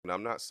and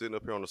I'm not sitting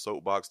up here on the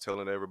soapbox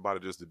telling everybody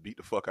just to beat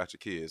the fuck out your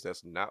kids.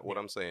 That's not what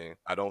I'm saying.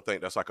 I don't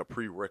think that's like a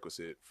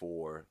prerequisite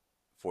for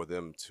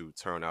them to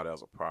turn out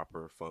as a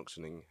proper,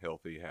 functioning,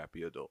 healthy,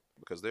 happy adult.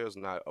 Because there's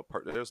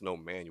no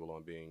manual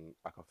on being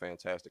like a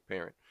fantastic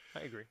parent.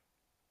 I agree.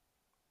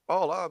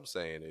 All I'm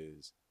saying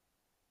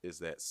is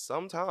that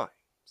sometimes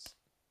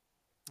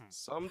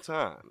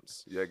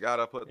you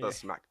gotta put the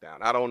smack down.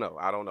 I don't know.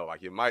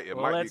 Like it might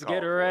Let's be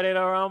get called ready to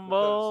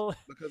rumble.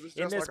 because it's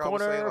In just this like I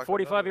was saying, corner,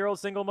 like 45-year-old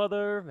single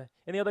mother.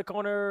 In the other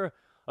corner,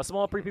 a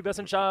small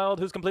prepubescent child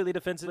who's completely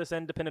defenseless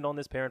and dependent on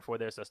this parent for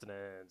their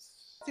sustenance.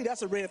 See,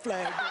 that's a red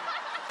flag.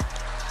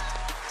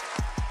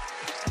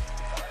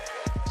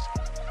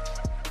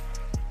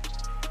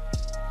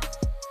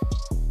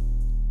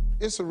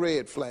 It's a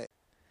red flag.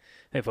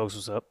 Hey folks,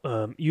 what's up?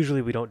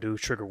 Usually we don't do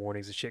trigger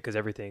warnings and shit because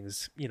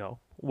everything's,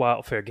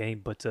 wild, fair game.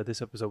 But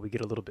this episode we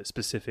get a little bit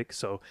specific.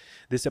 So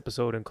this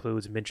episode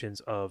includes mentions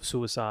of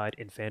suicide,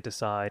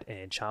 infanticide,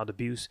 and child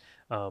abuse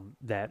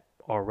that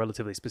are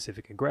relatively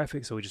specific and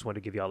graphic. So we just wanted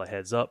to give y'all a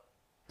heads up.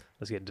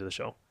 Let's get into the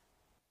show.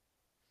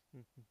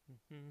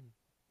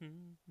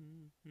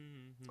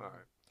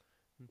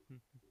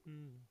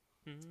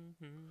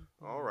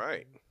 All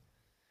right.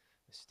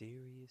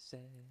 Mysterious sad.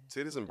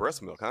 Titties and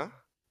breast milk, huh?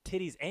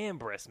 Titties and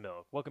breast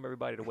milk. Welcome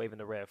everybody to Waving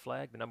the Red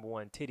Flag, the number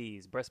one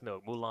titties, breast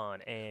milk,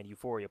 Mulan, and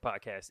Euphoria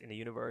podcast in the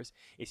universe.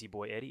 It's your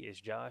boy Eddie. It's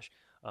Josh.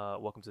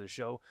 Welcome to the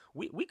show.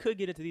 We could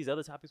get into these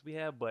other topics we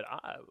have, but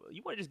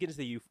you want to just get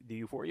into the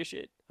Euphoria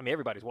shit? I mean,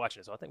 everybody's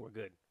watching it, so I think we're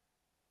good.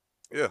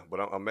 Yeah,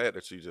 but I'm mad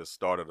that you just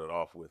started it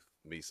off with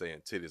me saying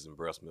titties and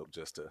breast milk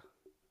just to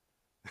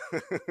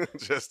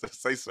just to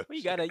say something. Well,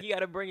 you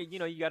gotta bring it.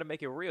 You gotta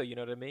make it real. You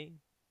know what I mean?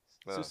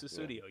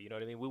 Studio, you know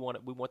what I mean? We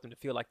want them to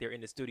feel like they're in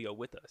the studio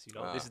with us.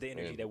 This is the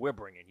energy that we're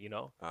bringing. This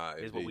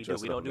is what we do.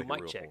 We don't do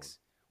mic checks.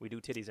 We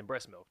do titties and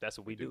breast milk. That's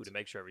what we do to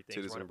make sure everything's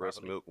titties running and breast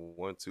properly. milk.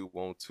 1 2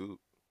 1 2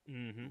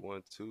 Mm-hmm.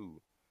 1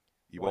 2.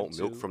 You 1 want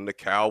milk 2. from the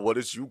cow? What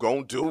is you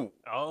gonna do?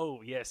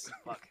 Oh yes,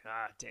 fuck.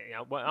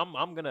 Damn. Well,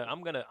 I'm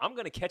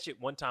gonna catch it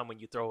one time when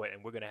you throw it,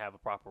 and we're gonna have a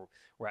proper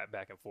rap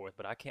back and forth.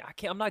 But I can't.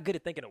 I'm not good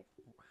at thinking of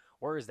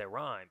words that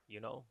rhyme.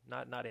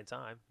 Not in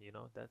time.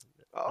 That's.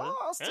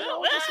 I see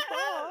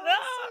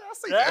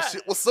that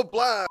shit was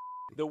sublime.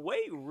 The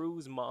way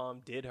Rue's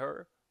mom did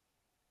her,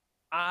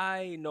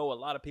 I know a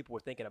lot of people were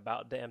thinking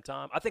about damn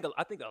time. I think a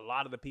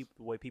lot of the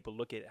way people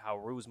look at how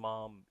Rue's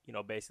mom,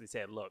 basically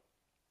said, look,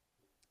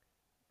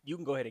 you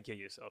can go ahead and kill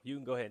yourself. You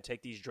can go ahead and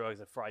take these drugs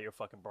and fry your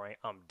fucking brain.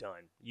 I'm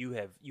done. You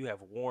have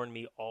worn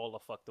me all the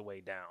fuck the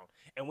way down.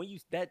 And when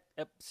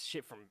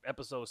shit from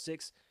episode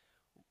 6,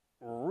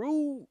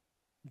 Rue,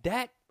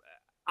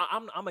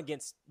 I'm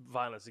against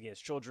violence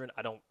against children.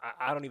 I don't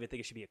even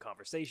think it should be a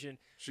conversation.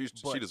 She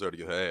deserved to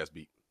get her ass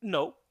beat.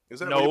 No. Is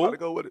that where you about to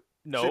go with it?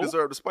 No. She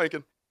deserved a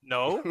spanking.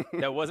 No,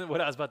 that wasn't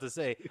what I was about to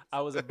say.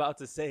 I was about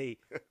to say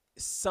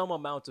some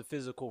amount of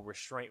physical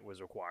restraint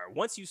was required.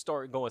 Once you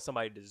start going,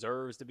 somebody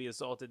deserves to be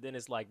assaulted, then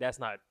it's like that's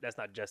not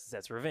justice,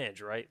 that's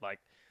revenge, right? Like,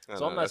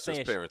 so I'm not that's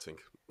saying just parenting.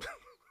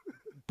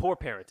 Poor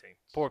parenting.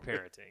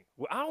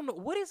 Well, I don't know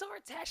what is our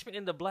attachment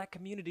in the black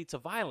community to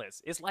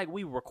violence. It's like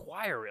we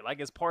require it, like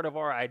it's part of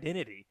our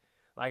identity.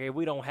 Like if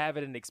we don't have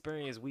it in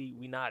experience,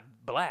 we not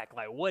black.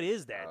 Like what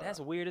is that? That's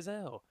weird as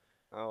hell.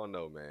 I don't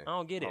know, man. I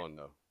don't get it. I don't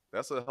know.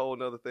 That's a whole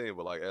nother thing.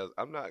 But like,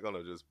 I'm not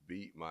gonna just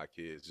beat my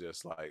kids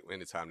just like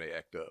anytime they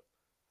act up,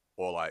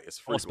 or like it's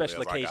on frequently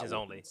special occasions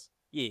only.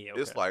 Yeah,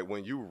 okay. It's like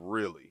when you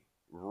really,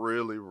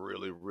 really,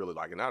 really, really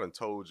like, and I done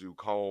told you,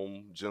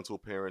 calm, gentle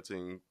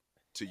parenting.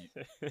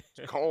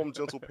 Calm,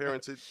 gentle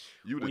parenting.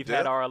 We've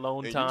had our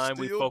alone time.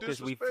 We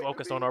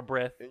focused on our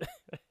breath.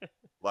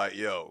 Like,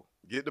 yo,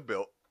 get the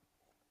belt.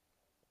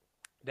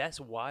 That's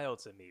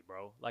wild to me,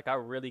 bro. Like,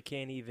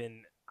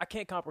 I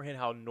can't comprehend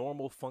how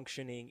normal,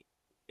 functioning,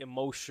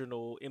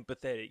 emotional,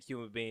 empathetic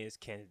human beings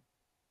can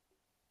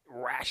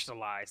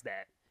rationalize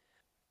that.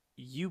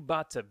 You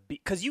about to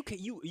be, because you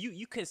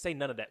couldn't say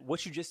none of that.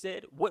 What you just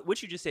said,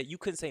 what you just said, you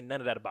couldn't say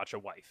none of that about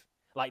your wife.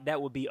 Like, that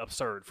would be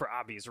absurd for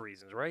obvious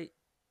reasons, right?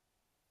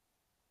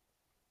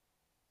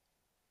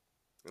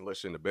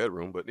 Unless you're in the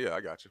bedroom, but yeah, I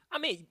got you. I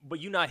mean,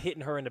 but you're not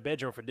hitting her in the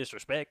bedroom for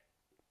disrespect,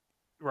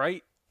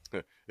 right?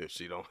 If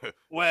she don't,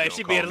 well, if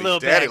she being a little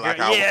daddy bad, like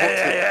girl. I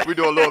Yeah. want to. We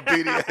do a little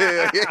beating.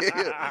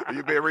 Yeah.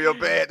 You been real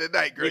bad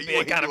tonight, girl. You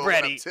being kind of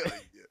bratty.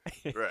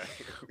 Right.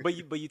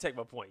 But you take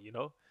my point,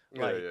 Like,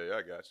 yeah,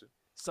 I got you.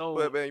 So,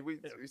 but man, we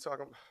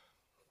talking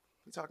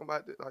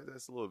about it like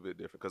that's a little bit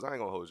different because I ain't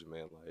gonna hold you,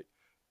 man. Like,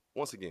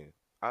 once again,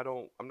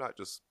 I'm not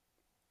just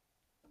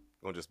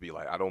gonna just be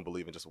like, I don't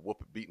believe in just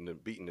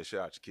beating the shit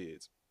out your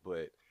kids.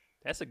 But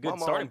that's a good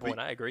starting point.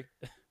 I agree.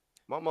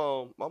 My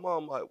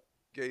mom like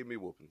gave me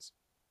whoopings.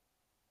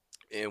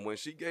 And when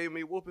she gave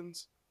me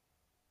whoopings,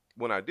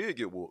 when I did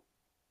get whooped,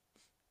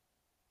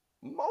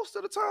 most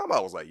of the time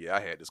I was like, yeah, I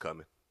had this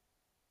coming.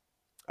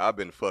 I've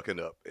been fucking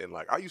up. And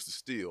like, I used to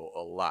steal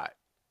a lot.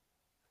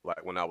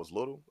 Like when I was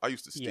little, I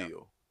used to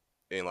steal.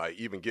 Yeah. And like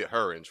even get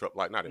her in trouble.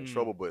 Like not in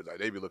trouble, but like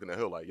they be looking at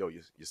her like, yo,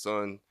 your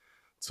son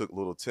took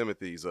little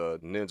Timothy's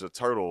Ninja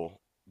Turtle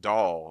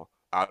doll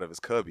out of his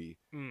cubby,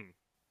 Mm.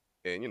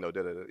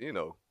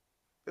 and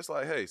it's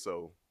like, hey,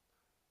 so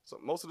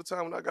most of the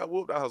time when I got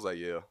whooped, I was like,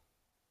 yeah,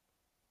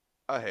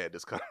 I had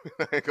this coming.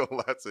 I ain't gonna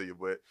lie to you,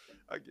 but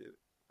I get it.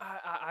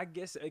 I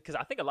guess because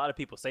I think a lot of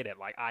people say that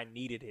like I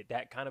needed it,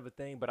 that kind of a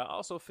thing. But I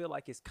also feel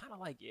like it's kind of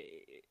like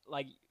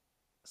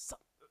some,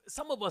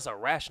 some of us are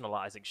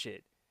rationalizing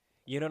shit.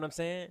 You know what I'm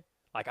saying?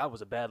 Like I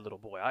was a bad little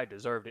boy, I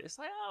deserved it. It's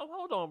like, oh,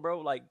 hold on, bro.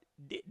 Like,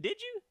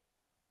 did you?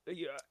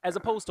 Yeah, as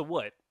opposed to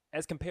what?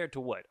 As compared to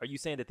what? Are you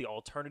saying that the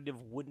alternative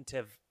wouldn't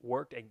have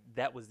worked and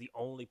that was the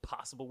only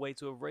possible way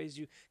to have raised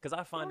you? Because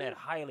I find that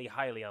highly,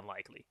 highly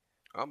unlikely.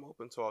 I'm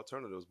open to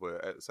alternatives,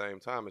 but at the same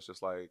time, it's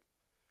just like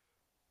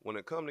when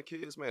it comes to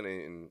kids, man,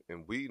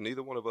 and we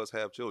neither one of us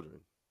have children,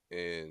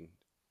 and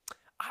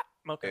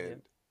Okay.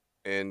 and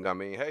and I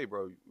mean, hey,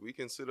 bro, we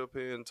can sit up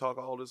here and talk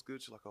all this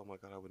good shit, like, oh my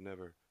god, I would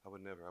never, I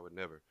would never, I would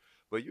never.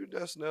 But you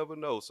just never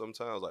know.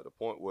 Sometimes, like the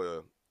point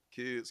where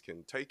kids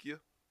can take you,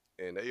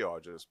 and they are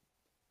just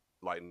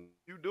like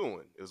you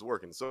doing is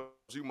working, so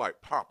you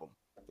might pop them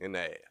in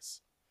the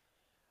ass.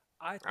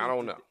 I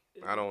don't know.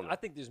 I don't know. I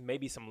think there's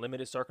maybe some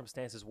limited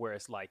circumstances where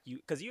it's like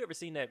because you ever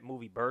seen that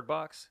movie Bird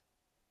Box?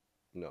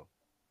 No.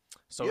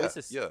 So yeah,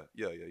 it's a yeah.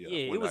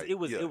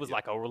 it was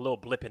like a little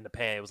blip in the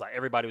pan. It was like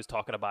everybody was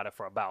talking about it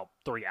for about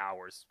 3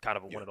 hours, kind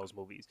of one of those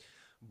movies.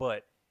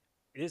 But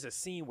there's a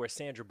scene where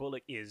Sandra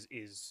Bullock is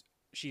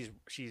she's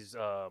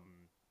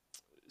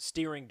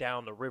steering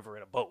down the river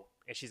in a boat,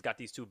 and she's got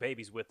these two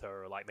babies with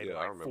her, like maybe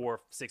like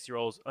 4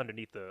 6-year-olds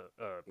underneath the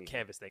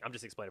canvas thing. I'm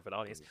just explaining for the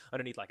audience,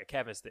 underneath like a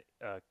canvas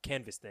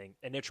thing,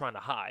 and they're trying to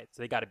hide,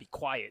 so they got to be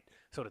quiet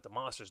so that the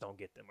monsters don't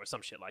get them or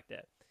some shit like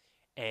that.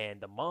 And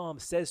the mom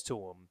says to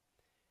him,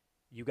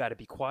 "You got to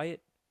be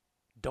quiet.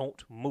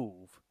 Don't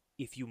move.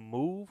 If you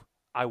move,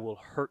 I will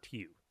hurt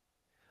you."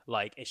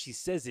 Like, and she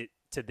says it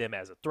to them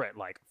as a threat.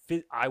 Like,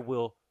 I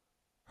will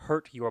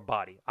hurt your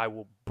body. I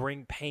will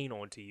bring pain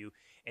onto you.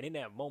 And in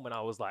that moment,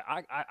 I was like,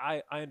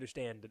 I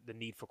understand the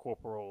need for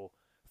corporal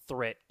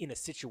threat in a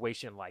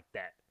situation like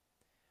that.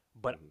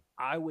 But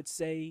I would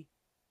say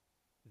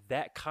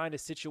that kind of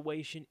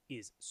situation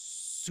is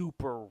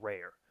super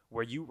rare,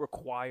 where you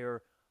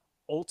require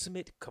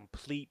ultimate,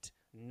 complete,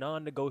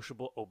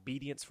 non-negotiable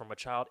obedience from a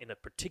child in a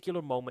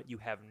particular moment. You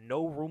have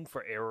no room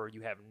for error,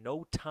 you have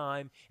no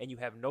time, and you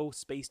have no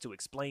space to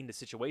explain the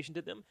situation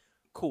to them.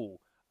 Cool.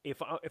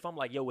 If I'm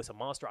like, yo, it's a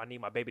monster, I need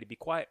my baby to be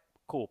quiet,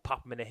 cool,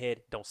 pop him in the head,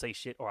 don't say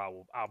shit, or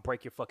I'll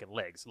break your fucking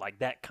legs. Like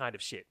that kind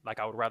of shit. Like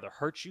I would rather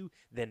hurt you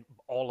than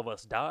all of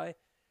us die.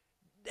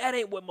 That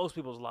ain't what most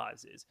people's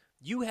lives is.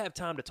 You have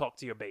time to talk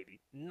to your baby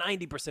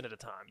 90% of the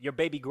time. Your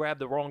baby grabbed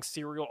the wrong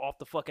cereal off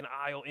the fucking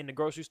aisle in the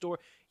grocery store.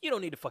 You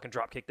don't need to fucking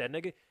drop kick that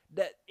nigga.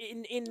 That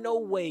in no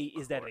way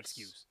is that an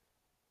excuse.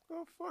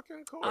 Oh,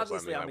 fucking course.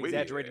 Obviously, I'm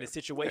exaggerating the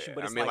situation,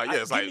 but it's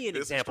give me an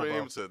example,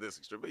 bro. To this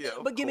extreme,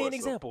 but give me an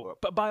example.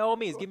 But by all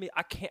means, give me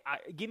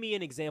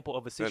an example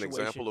of a situation. An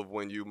example of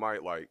when you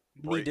might like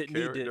break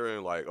character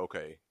and like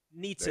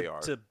need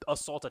to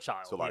assault a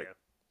child. So like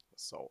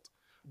assault.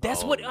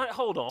 That's what.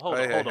 Hold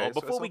on.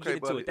 Before we get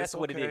into it, that's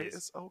what it is.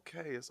 It's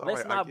okay. It's all right.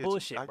 Let's not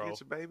bullshit, bro. I get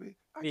you, baby.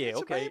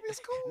 Okay. It's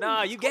cool.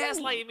 Nah, you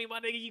gaslighting me,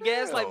 my nigga. You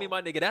gaslighting me,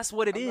 my nigga. That's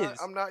what it is.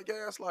 I'm not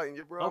gaslighting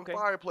you, bro. I'm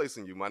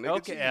fireplacing you, my nigga.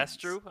 Okay, that's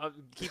true. I'm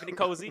keeping it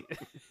cozy.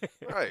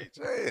 Right.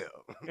 Damn.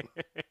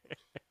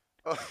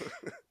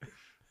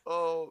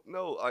 Oh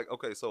no. Like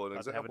okay. So an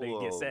example. Have a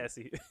nigga get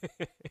sassy.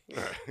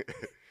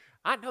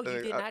 I know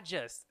you did not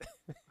just.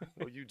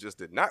 Well, you just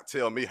did not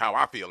tell me how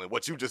I feel and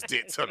what you just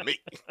did to me.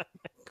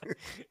 I'm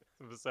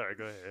sorry,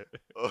 go ahead.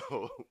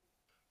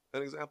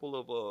 An example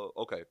of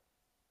okay,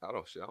 I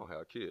don't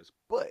have kids,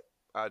 but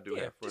I do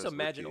have friends. Just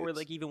imagine, with kids. Or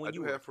like even when I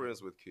do have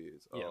friends with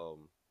kids.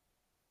 And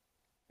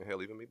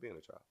hell, even me being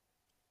a child.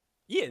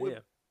 Yeah.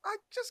 I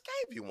just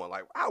gave you one.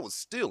 Like I was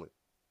stealing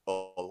a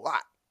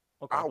lot.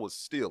 Okay. I was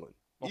stealing.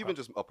 Okay. Even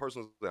just a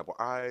personal example.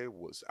 I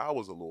was a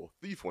little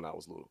thief when I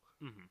was little.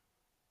 Mm-hmm.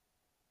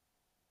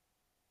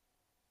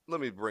 Let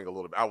me bring a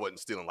little bit. I wasn't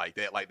stealing like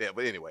that.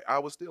 But anyway, I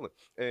was stealing.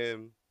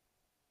 And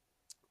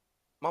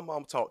my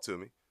mom talked to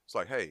me. It's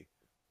like, hey,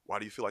 why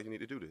do you feel like you need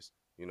to do this?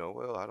 Well,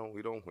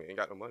 we ain't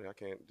got no money. I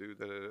can't do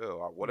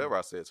that. Whatever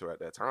I said to her at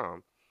that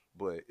time.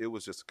 But it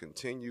was just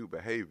continued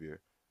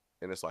behavior.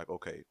 And it's like,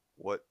 okay,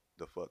 what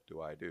the fuck do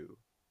I do?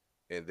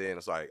 And then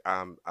it's like,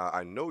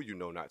 I know you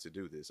know not to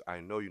do this. I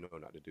know you know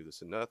not to do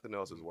this. And nothing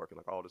else is working.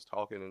 Like all this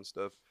talking and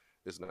stuff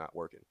is not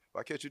working. If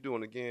I catch you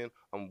doing it again,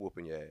 I'm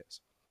whooping your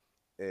ass.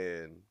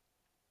 And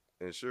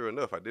sure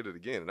enough, I did it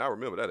again, and I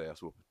remember that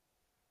ass whooping.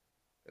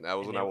 And that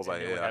was when I was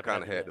like, yeah, I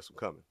kind of had this one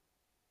coming.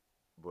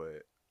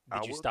 But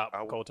did you stop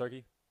cold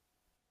turkey?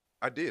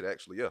 I did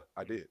actually. Yeah,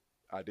 I did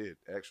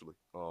actually.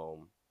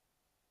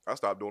 I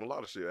stopped doing a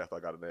lot of shit after I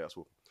got an ass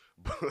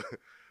whooping.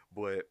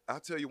 But I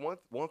tell you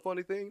one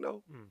funny thing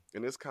though,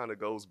 and this kind of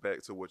goes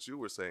back to what you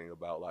were saying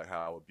about like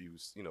how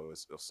abuse,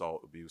 it's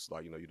assault abuse,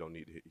 like you don't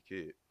need to hit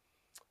your kid.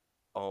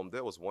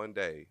 There was one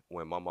day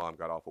when my mom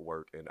got off of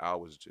work and I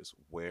was just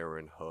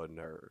wearing her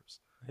nerves.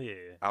 Yeah.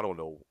 I don't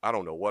know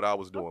what I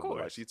was doing, but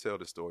like she tell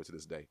the story to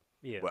this day.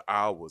 Yeah. But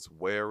I was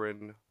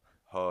wearing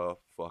her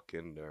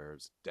fucking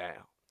nerves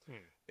down.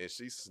 Hmm. And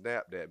she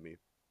snapped at me.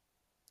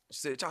 She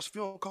said, Josh, if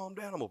you don't calm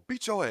down, I'm going to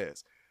beat your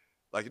ass.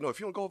 Like, if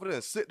you don't go over there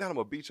and sit down, I'm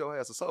going to beat your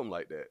ass or something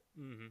like that.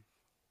 Mm-hmm.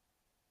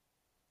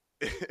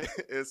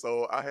 And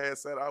so I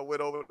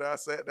went over there, I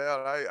sat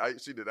down,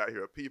 she did not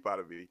hear a peep out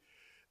of me.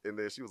 And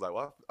then she was like,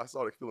 well, I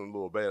started feeling a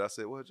little bad. I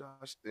said, well,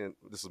 Josh, and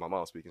this is my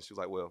mom speaking. She was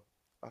like, well,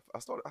 I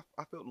felt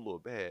a little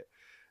bad.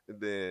 And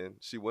then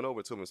she went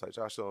over to me and was like,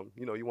 Josh,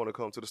 you want to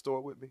come to the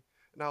store with me?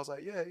 And I was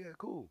like, yeah,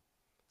 cool.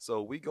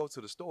 So we go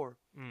to the store,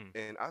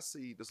 and I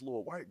see this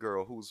little white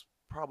girl who's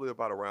probably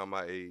about around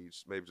my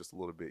age, maybe just a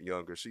little bit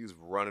younger. She's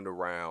running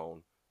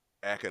around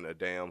acting a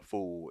damn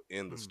fool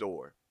in the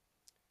store.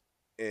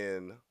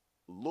 And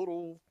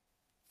little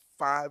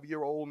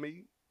 5-year-old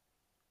me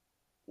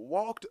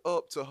walked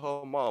up to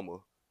her mama,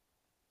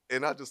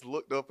 and I just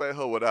looked up at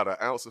her without an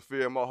ounce of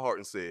fear in my heart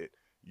and said,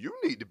 you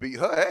need to beat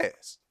her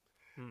ass.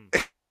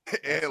 That's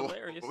And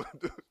hilarious.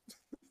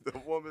 the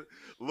woman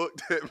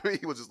looked at me,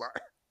 was just like,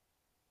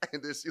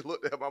 and then she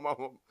looked at my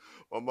mom.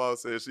 My mom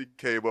said she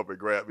came up and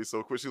grabbed me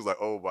so quick. She was like,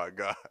 oh my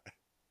God.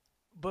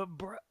 But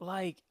bro,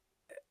 like,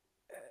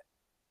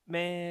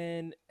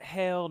 man,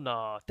 hell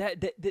nah.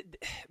 That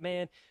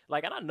man,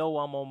 like, and I know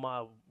I'm on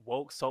my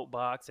woke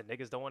soapbox and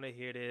niggas don't want to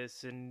hear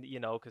this, and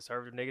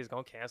conservative niggas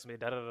gonna cancel me,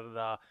 da da da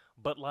da.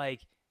 But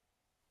like,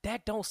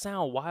 that don't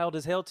sound wild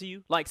as hell to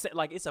you? Like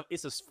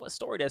it's a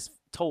story that's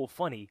told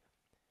funny,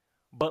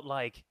 but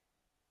like,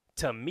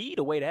 to me,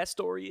 the way that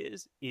story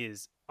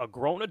is a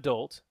grown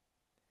adult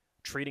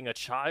treating a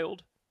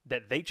child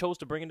that they chose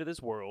to bring into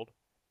this world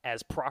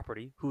as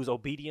property, whose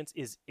obedience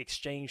is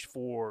exchanged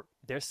for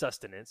their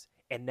sustenance,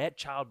 and that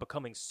child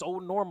becoming so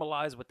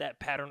normalized with that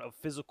pattern of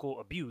physical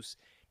abuse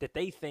that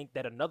they think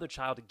that another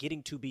child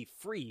getting to be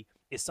free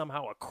is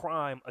somehow a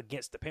crime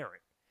against the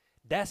parent.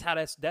 That's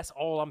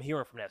all I'm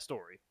hearing from that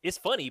story. It's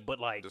funny, but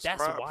like,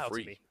 that's wild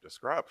to me.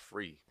 Describe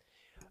free.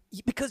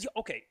 Because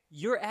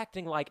you're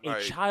acting like a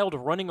child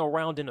running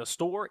around in a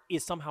store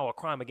is somehow a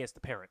crime against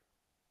the parent.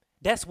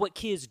 That's what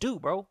kids do,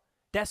 bro.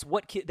 That's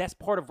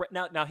part of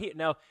now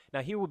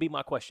here would be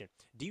my question.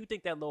 Do you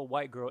think that little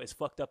white girl is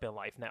fucked up in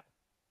life now?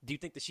 Do you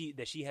think that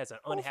she has an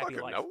unhappy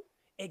life? No.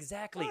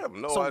 Exactly. I have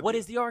no so idea. What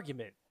is the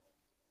argument?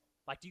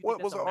 Like, do you what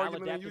think was that's the a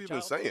argument in you even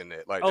child? saying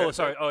that? Like,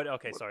 sorry.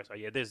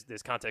 Yeah,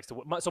 there's context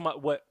to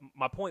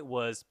my point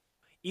was,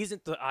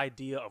 isn't the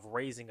idea of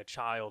raising a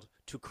child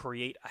to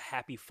create a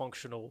happy,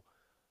 functional,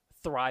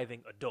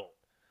 thriving adult?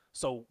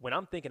 So when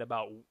I'm thinking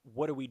about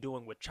what are we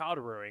doing with child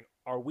rearing,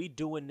 are we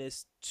doing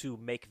this to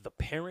make the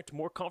parent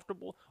more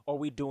comfortable, or are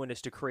we doing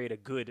this to create a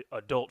good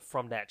adult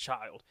from that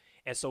child?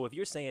 And so if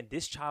you're saying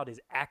this child is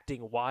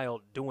acting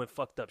wild, doing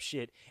fucked up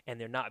shit, and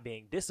they're not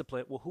being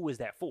disciplined, well, who is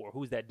that for?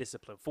 Who's that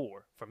discipline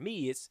for? For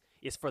me, it's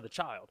for the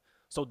child.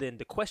 So then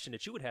the question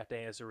that you would have to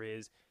answer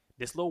is,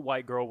 this little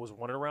white girl was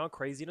running around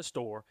crazy in a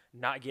store,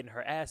 not getting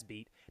her ass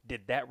beat.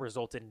 Did that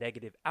result in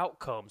negative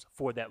outcomes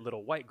for that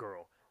little white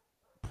girl?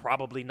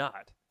 Probably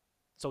not.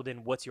 So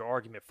then what's your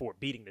argument for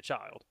beating the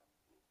child?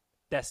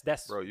 That's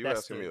Bro, you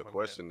asking me a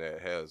question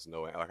that has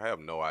no, like, I have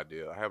no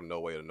idea. I have no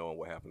way of knowing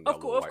what happened. Of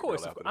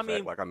course.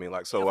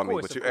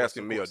 But you're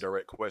asking me a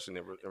direct question.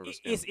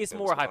 It's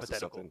more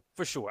hypothetical,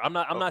 for sure. I'm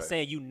not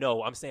saying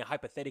I'm saying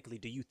hypothetically.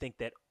 Do you think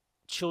that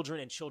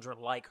children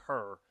like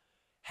her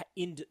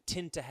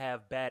tend to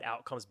have bad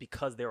outcomes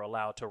because they're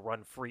allowed to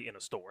run free in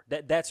a store?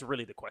 That's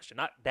really the question.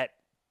 Not that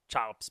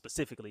child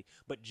specifically,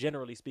 but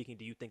generally speaking,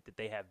 do you think that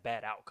they have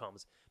bad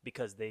outcomes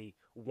because they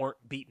weren't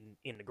beaten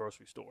in the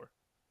grocery store?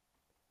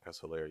 That's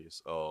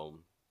hilarious.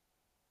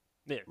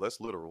 Yeah.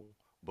 Less literal,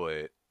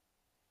 but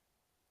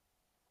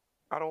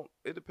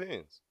it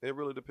depends. It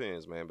really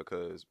depends, man,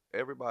 because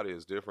everybody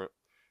is different.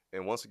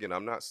 And once again,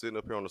 I'm not sitting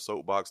up here on the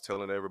soapbox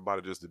telling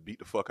everybody just to beat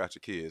the fuck out your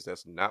kids.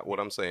 That's not what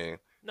I'm saying.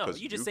 No,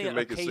 you just can saying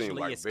make occasionally it seem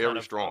like it's very kind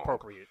of strong.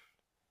 appropriate.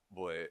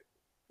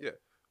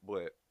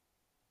 But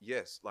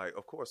yes, like,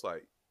 of course,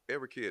 like,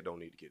 every kid don't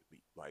need to get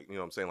beat. Like, you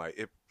know what I'm saying? Like,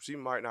 if she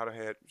might not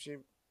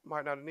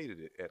have needed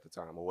it at the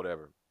time or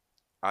whatever.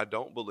 I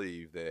don't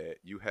believe that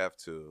you have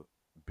to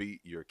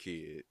beat your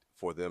kid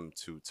for them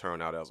to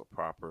turn out as a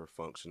proper,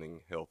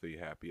 functioning, healthy,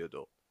 happy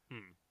adult.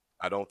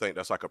 I don't think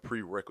that's like a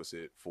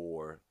prerequisite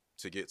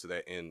to get to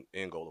that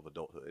end goal of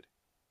adulthood.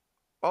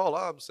 All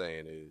I'm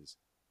saying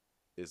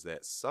is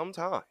that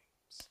sometimes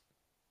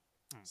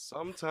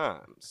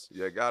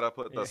you gotta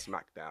put the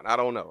smack down. I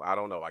don't know.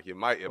 Like, it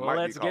might.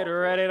 Let's get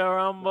ready to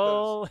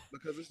rumble.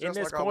 Because it's just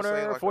in this like I was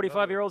saying, corner, like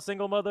 45-year-old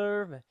single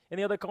mother. In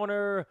the other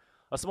corner,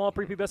 a small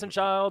prepubescent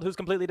child who's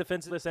completely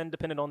defenseless and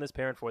dependent on this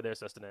parent for their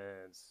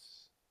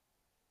sustenance.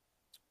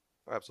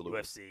 Absolutely.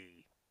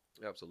 UFC.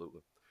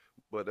 Absolutely.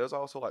 But there's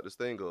also like this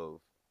thing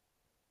of,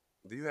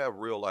 do you have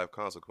real life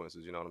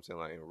consequences? You know what I'm saying?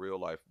 Like, in real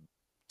life,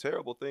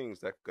 terrible things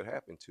that could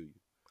happen to you.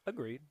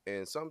 Agreed.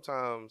 And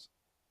sometimes,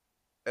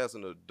 as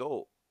an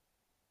adult,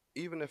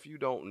 even if you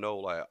don't know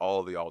like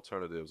all the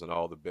alternatives and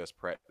all the best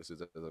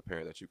practices as a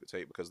parent that you could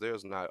take, because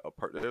there's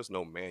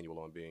no manual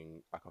on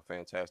being like a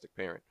fantastic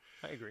parent.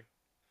 I agree.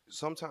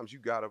 sometimes you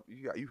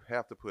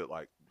have to put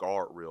like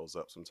guardrails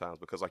up sometimes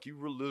because like you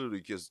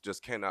literally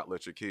just cannot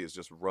let your kids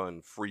just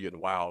run free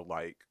and wild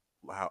like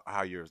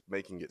how you're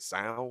making it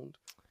sound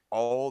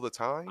all the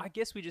time. I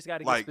guess we just got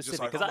to get Like just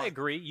specific like because oh I my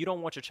agree. You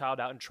don't want your child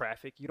out in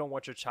traffic. You don't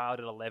want your child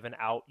at 11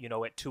 out,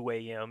 at 2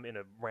 a.m. in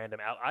a random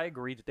out. I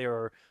agree that there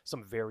are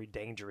some very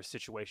dangerous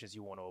situations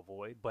you want to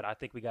avoid, but I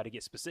think we got to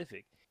get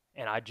specific.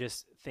 And I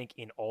just think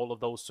in all of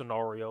those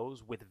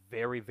scenarios, with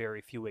very,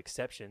 very few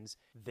exceptions,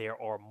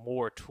 there are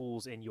more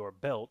tools in your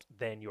belt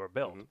than your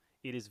belt. hmm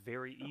It is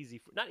very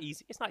easy not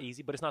easy, it's not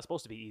easy, but it's not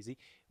supposed to be easy,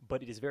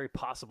 but it is very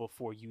possible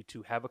for you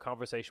to have a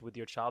conversation with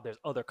your child. There's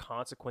other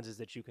consequences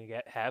that you can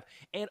have,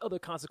 and other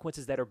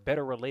consequences that are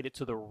better related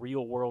to the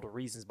real world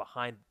reasons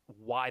behind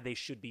why they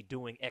should be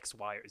doing X,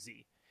 Y, or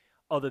Z,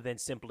 other than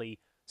simply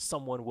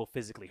someone will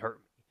physically hurt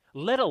me.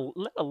 Let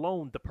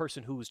alone the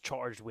person who's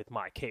charged with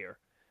my care.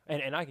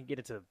 And we can get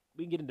into,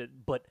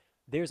 but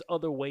there's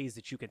other ways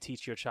that you can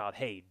teach your child,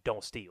 hey,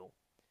 don't steal.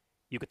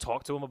 You could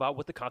talk to them about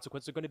what the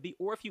consequences are going to be,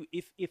 or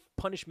if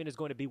punishment is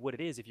going to be what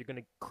it is, if you're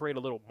going to create a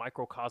little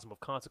microcosm of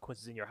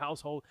consequences in your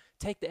household,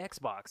 take the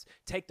Xbox,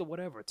 take the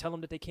whatever, tell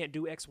them that they can't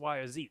do X, Y,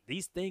 or Z.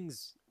 These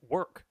things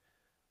work.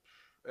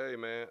 Hey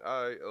man,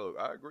 I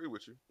agree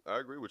with you. I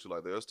agree with you.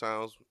 Like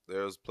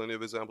there's plenty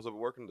of examples of it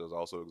working. There's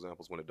also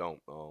examples when it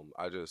don't.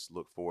 I just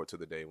look forward to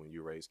the day when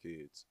you raise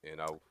kids, and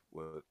I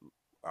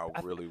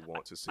really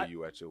want to see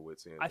you at your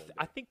wits end.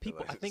 I think people,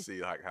 like, I think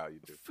see like how you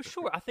do. for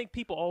sure. I think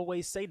people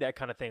always say that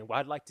kind of thing. Well,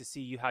 I'd like to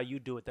see you how you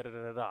do it. Da da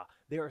da da da.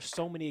 There are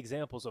so many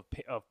examples of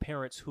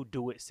parents who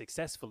do it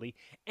successfully,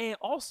 and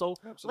also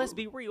let's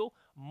be Absolutely. real.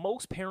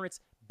 Most parents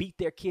beat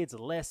their kids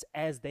less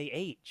as they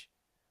age.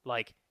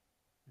 Like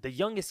the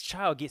youngest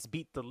child gets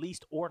beat the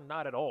least or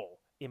not at all,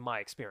 in my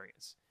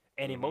experience,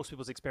 and in hmm most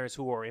people's experience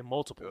who are in Yep.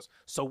 multiples.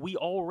 So we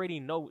already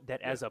know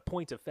that Yeah. as a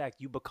point of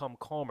fact, you become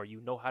calmer. You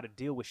know how to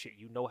deal with shit.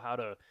 You know how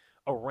to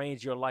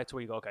arrange your life to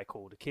where you go, okay,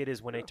 cool. The kid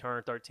is when they Yeah.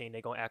 turn 13,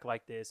 they're gonna act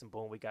like this, and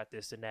boom, we got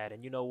this and that.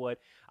 And you know what?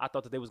 I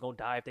thought that they was gonna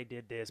die if they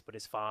did this, but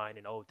it's fine.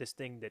 And oh, this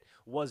thing that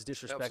was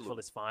disrespectful Absolutely.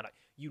 is fine.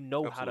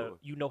 Absolutely.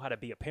 You know how to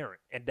be a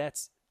parent, and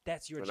that's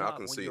your And I'll job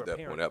when concede you're a that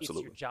parent. point. It's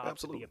your Absolutely. job to be a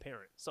Absolutely.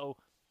 parent. So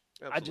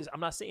Absolutely. I'm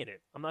not seeing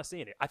it. I'm not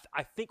seeing it.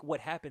 I think what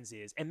happens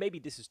is, and maybe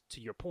this is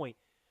to your point,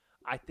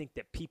 I think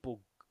that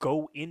people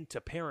go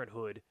into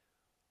parenthood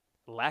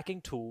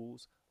lacking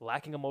tools,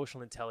 lacking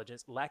emotional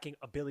intelligence, lacking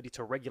ability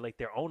to regulate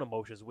their own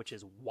emotions, which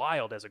is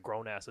wild as a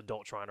grown ass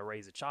adult trying to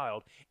raise a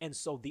child. And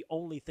so the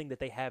only thing that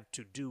they have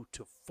to do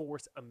to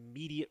force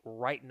immediate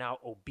right now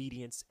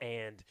obedience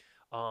and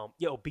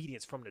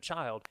obedience from the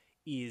child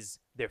is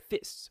their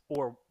fists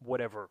or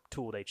whatever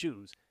tool they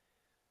choose.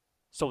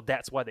 So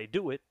that's why they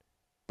do it,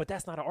 but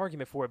that's not an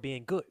argument for it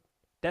being good.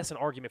 That's an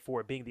argument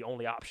for it being the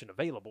only option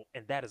available,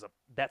 and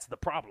that's the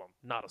problem,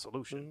 not a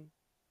solution.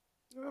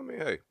 I mean,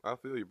 hey, I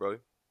feel you, buddy.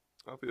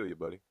 I feel you,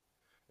 buddy.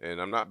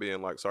 And I'm not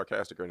being like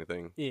sarcastic or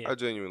anything. Yeah. I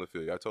genuinely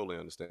feel you. I totally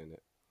understand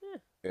that.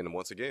 Yeah. And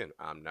once again,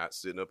 I'm not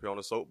sitting up here on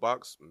a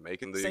soapbox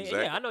making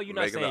the I know you're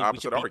not making the saying we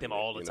should opposite beat them argument.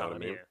 all the You know time. what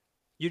I mean?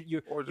 Yeah,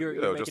 you're Or you're, you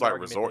you're know, making just an like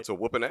argument resort that to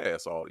whooping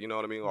ass all. You know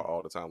what I mean?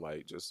 All the time,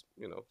 like just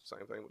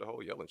same thing with the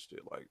whole yelling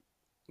shit. Like,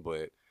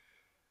 but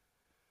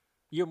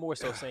you're more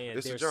so saying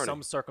it's a there's journey.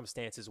 some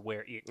circumstances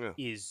where it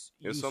is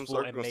In some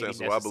useful and maybe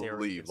circumstances, where I necessary.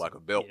 believe like a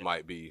belt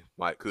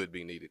could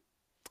be needed.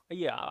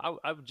 Yeah,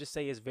 I would just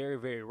say it's very,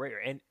 very rare.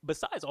 And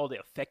besides all the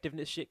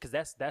effectiveness shit, because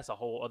that's a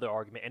whole other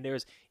argument. And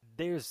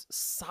there's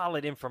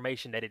solid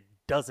information that it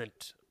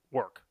doesn't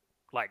work.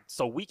 Like,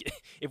 so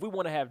if we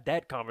want to have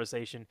that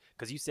conversation,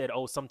 because you said,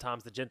 oh,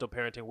 sometimes the gentle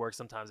parenting works,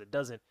 sometimes it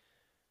doesn't.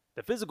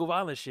 The physical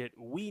violence shit,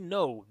 we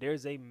know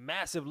there's a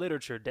massive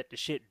literature that the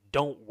shit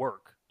don't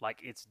work.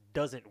 Like, it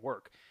doesn't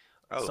work.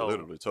 I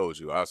literally told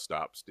you I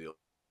stopped stealing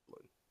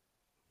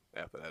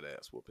after that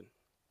ass whooping.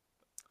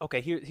 Okay,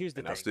 here's the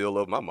And thing. I still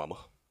love my mama.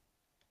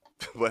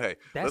 But hey,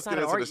 let's get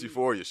into this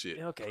euphoria shit.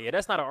 Okay, yeah,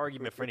 that's not an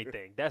argument for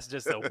anything. That's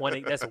just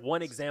that's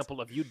one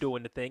example of you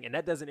doing the thing, and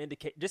that doesn't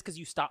indicate just because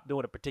you stop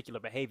doing a particular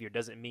behavior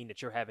doesn't mean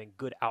that you're having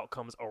good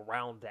outcomes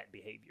around that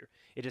behavior.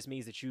 It just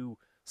means that you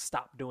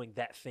stop doing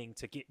that thing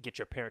to get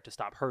your parent to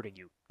stop hurting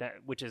you. That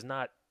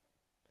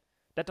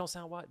don't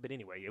sound right, but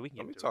anyway, yeah, we can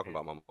get I'm into it. talking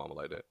about my mama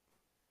like that.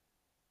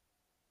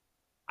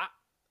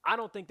 I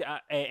don't think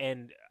that,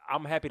 and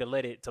I'm happy to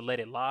let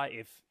it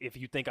lie if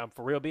you think I'm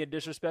for real being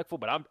disrespectful,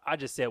 but I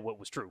just said what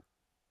was true.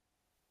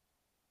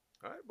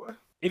 All right, boy.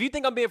 If you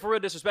think I'm being for real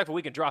disrespectful,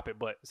 we can drop it.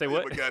 But say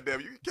what? But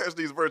goddamn, you can catch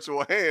these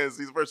virtual hands,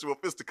 these virtual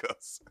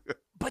fisticuffs.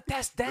 But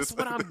that's This-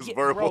 what I'm this getting,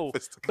 verbal bro.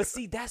 fisticuffs. But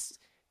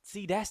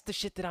see, that's the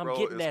shit that I'm Bro,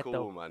 getting it's at, cool,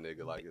 though. my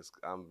nigga. Like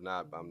I'm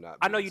not.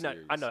 I know being you're not.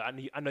 serious.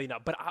 I know you're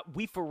not. But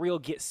we for real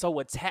get so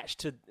attached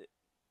to.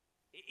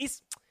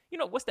 It's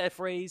what's that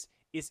phrase?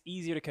 It's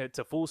easier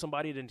to fool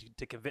somebody than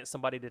to convince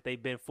somebody that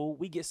they've been fooled.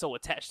 We get so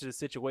attached to the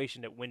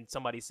situation that when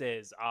somebody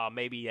says,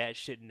 maybe that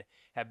shouldn't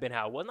have been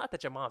how it was. Not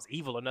that your mom's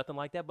evil or nothing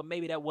like that, but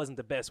maybe that wasn't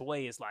the best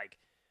way. It's like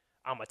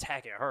I'm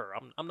attacking her.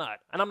 I'm not,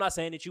 and I'm not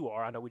saying that you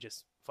are. I know we're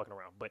just fucking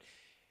around, but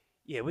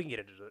yeah, we can get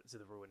into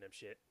the ruin them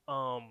shit.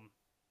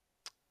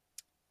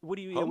 What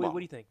do you Her what mama.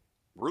 do you think?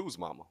 Rue's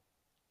mama.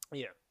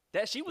 Yeah,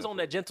 that she was on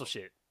that gentle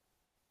shit.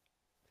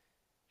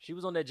 She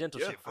was on that gentle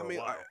shit for a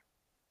while.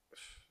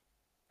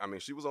 I mean,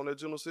 she was on that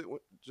gentle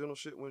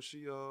shit when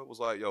she was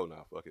like, "Yo,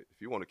 nah, fuck it. If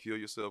you want to kill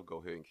yourself, go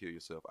ahead and kill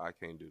yourself. I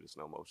can't do this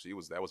no more."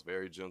 That was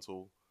very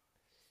gentle,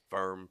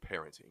 firm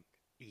parenting.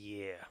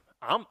 Yeah,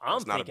 I'm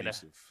That's not thinking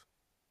abusive.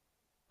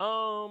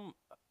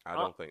 I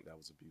don't think that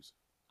was abusive.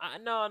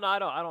 No, I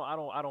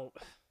don't.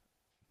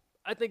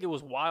 I think it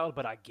was wild,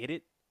 but I get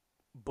it.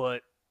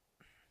 But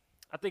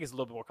I think it's a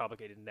little bit more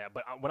complicated than that.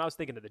 But when I was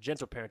thinking of the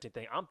gentle parenting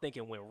thing, I'm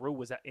thinking when Rue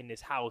was in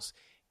this house,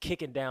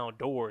 kicking down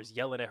doors,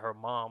 yelling at her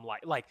mom,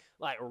 like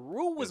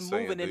Rue was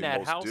moving in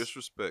that house.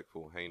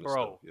 Disrespectful, heinous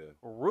bro. Stuff. Yeah,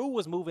 Rue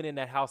was moving in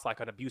that house like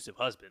an abusive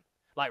husband.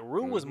 Like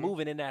Rue was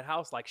moving in that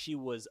house like she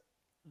was,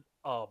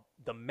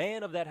 the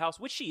man of that house,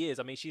 which she is.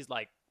 I mean,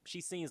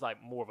 she seems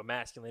like more of a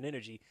masculine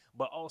energy,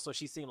 but also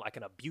she seemed like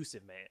an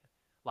abusive man.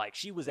 Like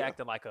she was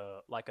acting like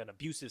an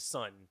abusive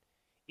son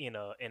in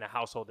a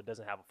household that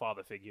doesn't have a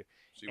father figure.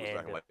 She was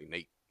acting like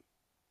Nate.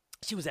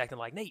 She was acting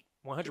like Nate,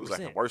 100%. She was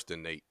acting worse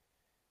than Nate.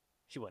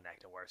 She wasn't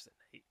acting worse than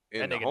Nate.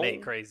 In that nigga home?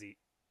 Nate crazy.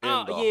 In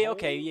the home?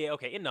 Okay.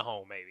 In the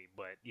home maybe,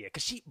 but yeah,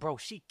 cause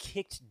she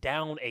kicked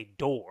down a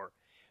door,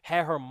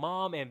 had her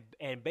mom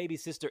and baby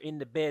sister in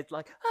the bed,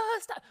 like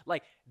stop,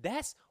 like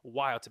that's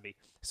wild to me.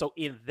 So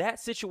in that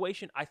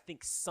situation, I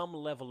think some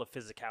level of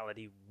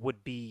physicality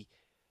would be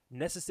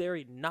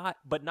necessary, not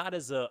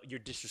as a you're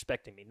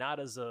disrespecting me, not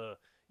as a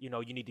you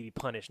need to be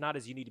punished, not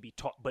as you need to be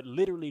taught, but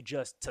literally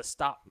just to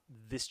stop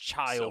this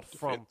child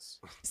from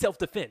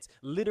self-defense.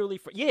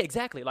 Literally,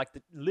 exactly. Like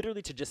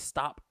literally to just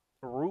stop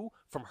Rue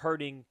from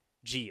hurting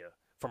Gia,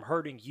 from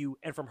hurting you,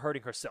 and from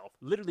hurting herself.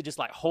 Literally just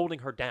like holding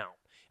her down.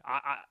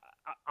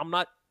 I'm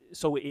not.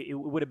 So it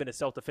would have been a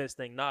self-defense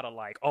thing, not a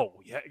like,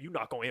 oh yeah, you're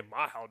not going in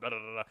my house. Da, da,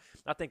 da, da.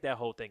 I think that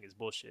whole thing is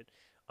bullshit.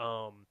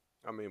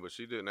 I mean, but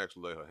she didn't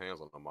actually lay her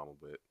hands on her mama,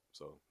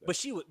 so. But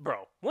she would,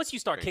 bro. Once you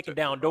start kicking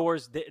down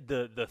doors,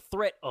 the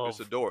threat of it's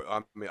a door.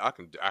 I mean, I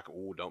can.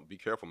 Oh, don't be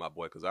careful, my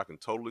boy, because I can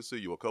totally see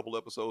you a couple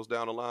episodes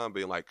down the line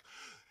being like,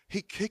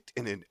 he kicked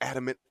an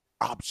inanimate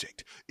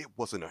object. It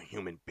wasn't a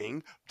human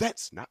being.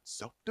 That's not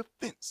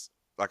self-defense.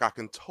 Like I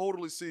can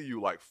totally see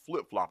you like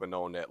flip-flopping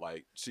on that.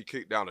 Like she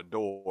kicked down a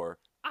door.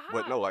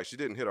 But no, like she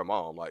didn't hit her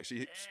mom. Like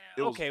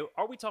okay,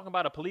 are we talking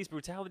about a police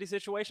brutality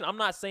situation? I'm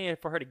not saying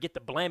for her to get the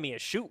blammy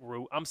and shoot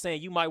Rue. I'm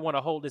saying you might want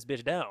to hold this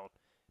bitch down.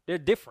 They're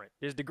different.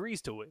 There's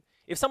degrees to it.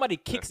 If somebody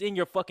kicks in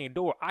your fucking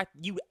door,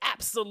 you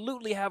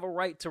absolutely have a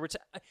right to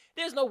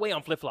There's no way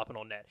I'm flip-flopping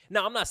on that.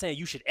 Now, I'm not saying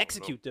you should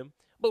execute them,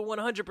 but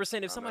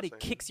 100% if somebody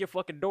kicks your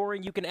fucking door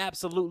in, you can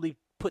absolutely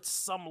put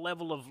some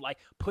level of like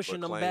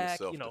pushing them back,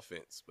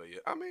 self-defense. But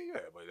I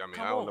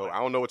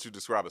don't know what you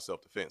describe as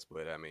self-defense,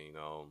 but I mean,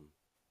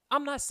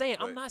 I'm not saying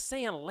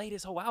lay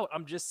this hoe out.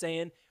 I'm just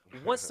saying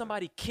once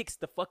somebody kicks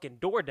the fucking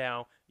door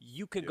down,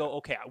 you could go,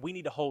 okay, we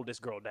need to hold this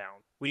girl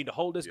down. We need to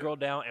hold this girl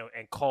down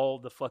and call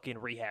the fucking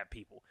rehab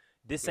people.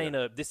 This ain't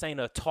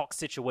a talk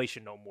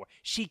situation no more.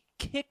 She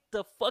kicked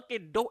the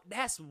fucking door.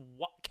 That's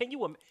what. Can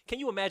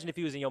you imagine if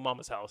he was in your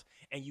mama's house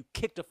and you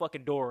kicked the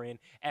fucking door in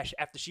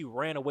after she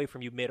ran away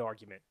from you mid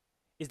argument?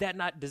 Does that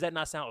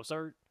not sound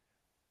absurd?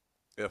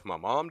 If my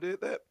mom did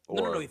that,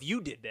 no. If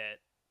you did that,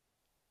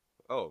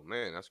 oh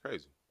man, that's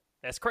crazy.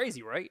 That's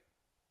crazy, right?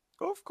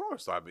 Of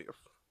course, of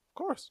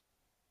course.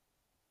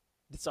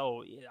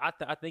 So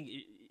I think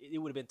it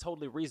would have been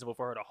totally reasonable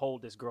for her to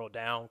hold this girl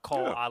down,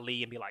 call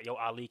Ali, and be like, "Yo,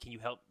 Ali, can you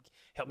help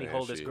me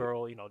hold this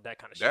girl?" That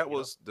kind of shit. That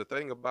was the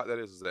thing about that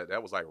is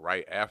that was like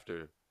right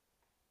after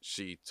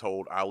she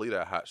told Ali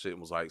that hot shit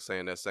and was like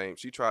saying that same.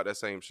 She tried that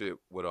same shit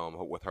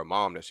with her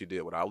mom that she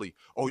did with Ali.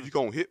 Oh, you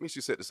gonna hit me?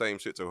 She said the same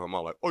shit to her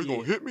mom, like, "Oh, you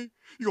gonna hit me?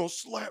 You gonna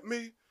slap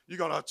me? You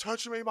gonna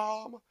touch me,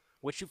 mom?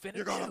 What you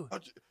finna do?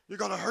 You're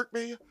gonna hurt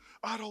me?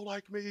 I don't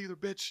like me either,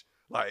 bitch."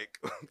 Like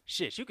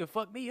shit, you can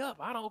fuck me up.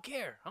 I don't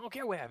care. I don't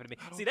care what happened to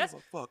me. See, that's a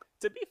fuck.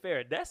 To be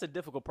fair, that's a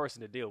difficult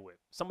person to deal with.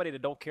 Somebody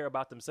that don't care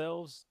about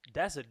themselves,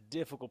 that's a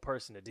difficult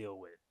person to deal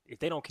with. If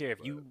they don't care if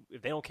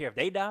they don't care if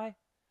they die,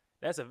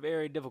 that's a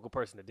very difficult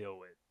person to deal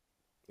with.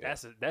 Yeah.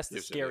 That's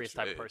the scariest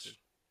type of person.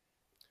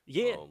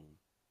 Yeah.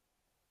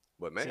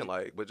 But man,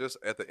 but just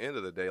at the end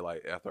of the day,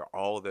 like after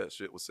all of that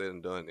shit was said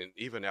and done, and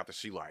even after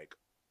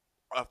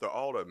after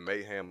all the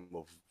mayhem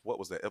of what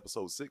was that,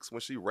 episode 6, when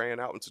she ran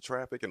out into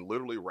traffic and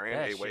literally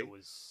ran away.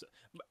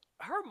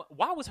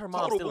 Why was her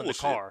mom still in the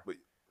car?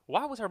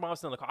 Why was her mom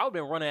still in the car? I would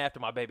have been running after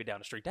my baby down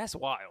the street. That's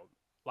wild.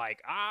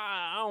 Like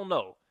I don't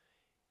know.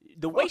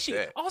 The way she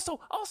also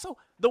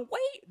the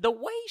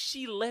way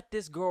she let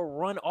this girl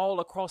run all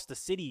across the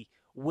city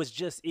was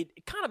just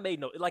it kind of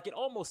made it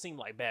almost seemed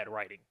like bad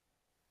writing.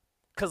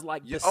 Cause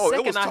like the second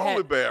it was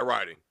totally bad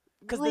writing.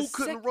 Cause Rue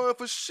couldn't run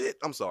for shit.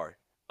 I'm sorry.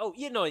 Oh,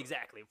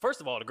 exactly.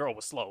 First of all, the girl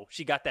was slow.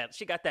 She got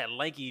that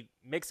lanky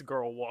mixed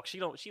girl walk. She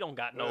don't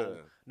got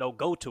no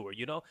go to her,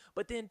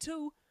 But then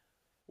too,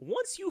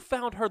 once you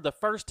found her the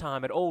first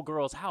time at old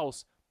girl's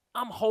house,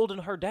 I'm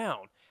holding her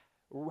down.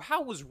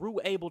 How was Rue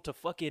able to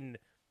fucking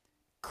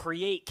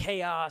create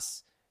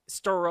chaos,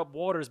 stir up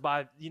waters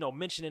by,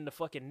 mentioning the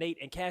fucking Nate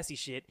and Cassie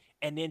shit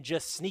and then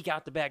just sneak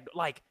out the back.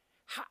 Like,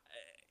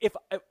 if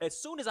as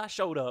soon as I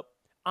showed up,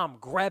 I'm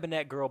grabbing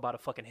that girl by the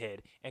fucking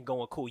head and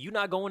going, cool, you're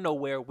not going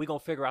nowhere. We're going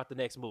to figure out the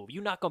next move.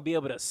 You're not going to be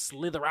able to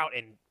slither out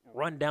and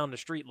run down the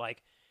street.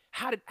 Like,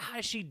 how did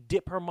she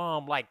dip her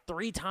mom like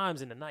 3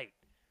 times in the night?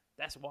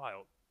 That's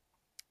wild.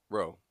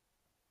 Bro.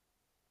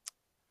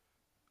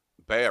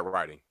 Bad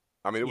writing.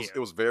 I mean, it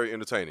was very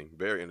entertaining.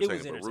 Very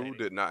entertaining. But Rue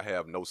did not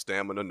have no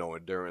stamina, no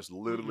endurance,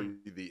 literally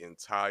the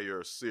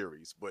entire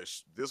series. But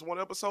this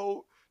one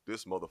episode,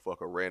 this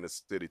motherfucker ran the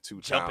city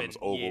 2 times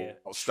over.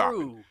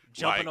 Stopping.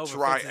 Jumping like, over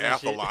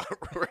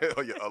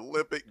triathlon.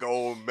 Olympic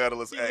gold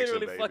medalist action,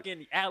 literally baby.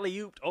 fucking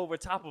alley-ooped over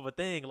top of a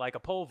thing like a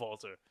pole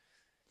vaulter.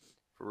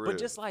 For real, but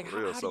just like,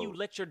 how do you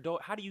let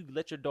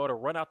your daughter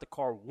run out the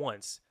car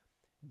once,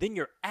 then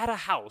you're at a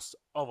house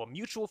of a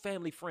mutual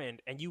family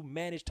friend, and you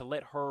manage to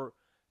let her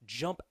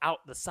jump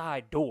out the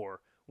side door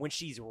when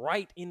she's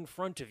right in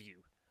front of you?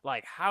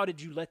 Like, how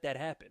did you let that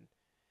happen?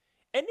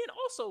 And then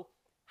also,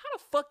 how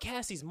the fuck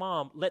Cassie's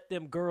mom let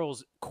them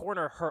girls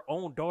corner her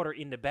own daughter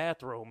in the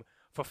bathroom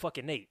for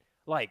fucking Nate?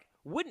 Like,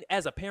 wouldn't,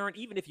 as a parent,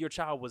 even if your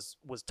child was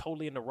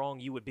totally in the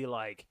wrong, you would be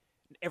like,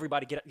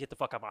 everybody get the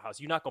fuck out of my house.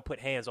 You're not gonna put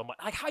hands on my,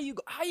 like, how you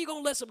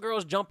gonna let some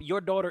girls jump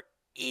your daughter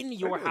in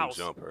your house?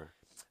 Jump her.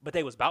 But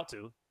they was about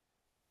to.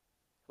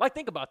 Like,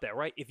 think about that,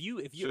 right? If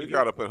you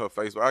got up in her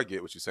face. Well, I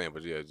get what you're saying,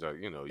 but yeah,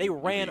 they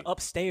ran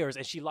upstairs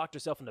and she locked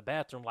herself in the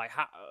bathroom. Like,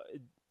 how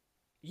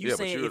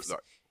saying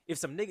if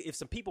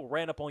some people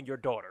ran up on your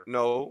daughter,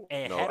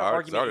 had an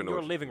argument in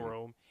your living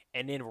room,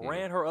 and then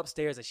ran her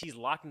upstairs and she's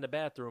locked in the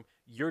bathroom,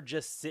 you're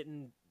just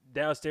sitting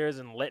downstairs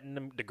and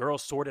letting the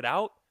girls sort it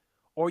out,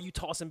 or you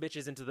tossing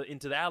bitches into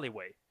the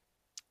alleyway?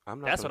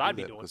 That's what I'd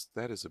be doing. Because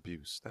that is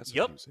abuse. That's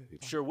abuse. Eddie.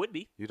 Sure would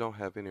be. You don't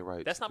have any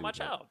right. That's not my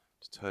child.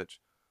 To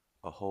touch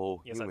a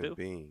whole human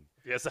being.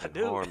 Yes, I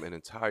do. Harm an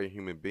entire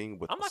human being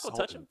with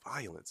assault and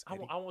violence. I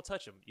won't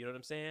touch him. You know what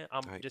I'm saying?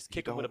 I'm just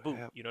kicking with a boot.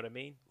 You know what I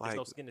mean? There's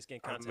no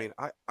skin-to-skin contact. I mean,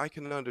 I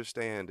can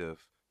understand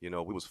if, we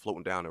was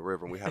floating down the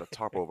river and we had a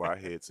tarp over our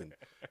heads and,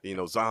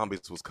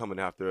 zombies was coming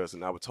after us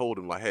and I would told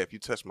them, like, hey, if you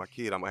touch my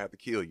kid, I'm going to have to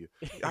kill you.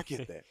 I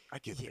get that. I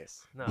get that.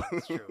 Yes. No,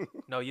 it's true.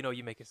 No,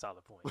 you make a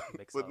solid point. You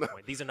make a solid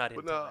point. These are not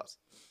end times.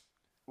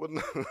 But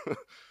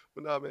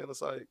nah, man,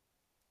 it's like,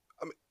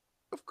 I mean,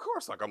 of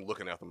course, like, I'm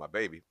looking after my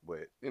baby, but,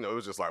 it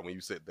was just like when you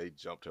said they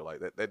jumped her,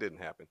 like, that didn't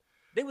happen.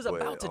 They was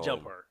about to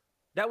jump her.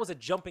 That was a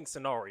jumping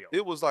scenario.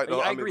 It was like,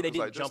 I agree, they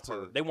didn't jump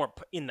her. They weren't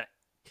in the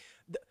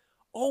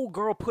old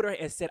girl put her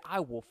and said,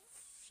 I will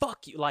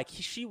fuck you. Like,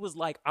 she was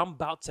like, I'm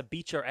about to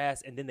beat your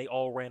ass, and then they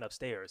all ran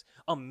upstairs.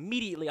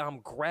 Immediately, I'm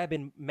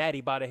grabbing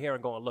Maddie by the hair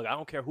and going, look, I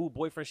don't care who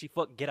boyfriend she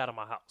fucked, get out of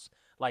my house.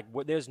 Like,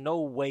 there's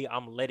no way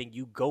I'm letting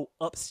you go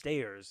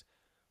upstairs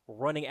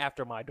running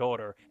after my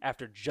daughter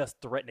after just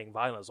threatening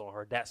violence on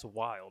her. That's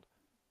wild.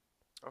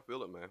 I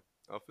feel it, man.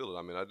 I feel it.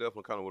 I mean, I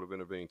definitely kind of would have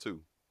intervened too.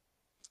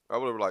 I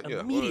would have like,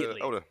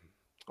 immediately. I would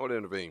have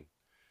intervened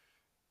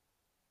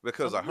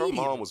because her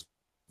mom was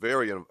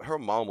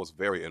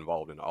very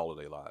involved in all of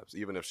their lives.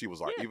 Even if she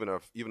was like,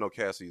 even though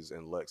Cassie's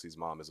and Lexi's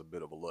mom is a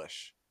bit of a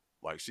lush,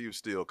 like she was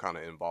still kind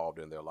of involved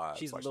in their lives.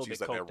 She's like a little she's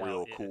bit like that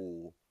real out,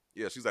 cool.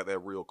 Yeah, she's like that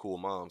real cool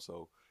mom.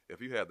 So if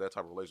you have that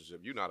type of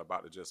relationship, you're not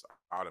about to just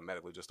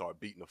automatically just start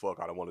beating the fuck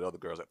out of one of the other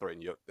girls that threaten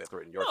your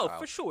child. No,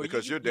 for sure.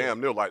 Because you're damn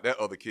near like that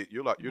other kid.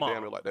 You're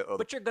damn near like that other.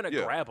 But you're gonna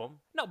grab them.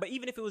 No, but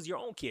even if it was your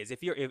own kids, if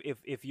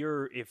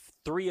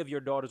 3 of your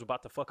daughters were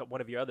about to fuck up one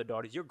of your other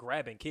daughters, you're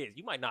grabbing kids.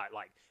 You might not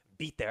like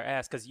beat their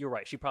ass because you're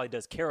right. She probably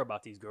does care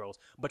about these girls,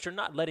 but you're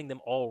not letting them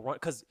all run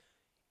because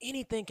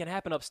anything can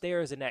happen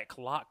upstairs in that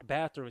locked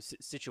bathroom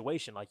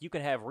situation. Like, you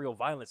can have real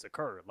violence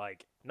occur.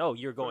 Like, no,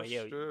 you're going,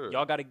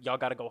 y'all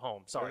gotta go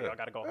home. Sorry, y'all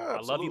gotta go home.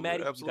 I love you,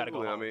 Maddie. Absolutely. You gotta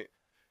go home. I mean,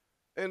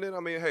 and then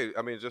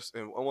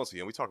and once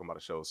again, we talking about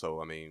a show,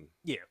 so I mean,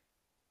 yeah.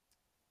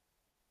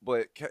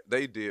 But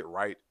they did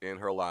right in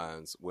her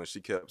lines when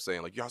she kept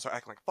saying, like, y'all are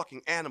acting like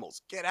fucking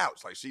animals. Get out.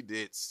 It's like she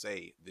did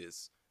say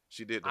this.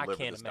 She did deliver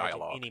this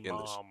dialogue in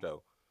the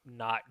show.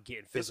 Not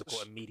getting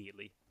physical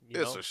immediately.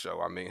 It's a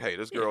show. I mean, hey,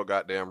 this girl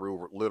goddamn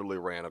Rue literally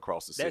ran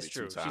across the city. That's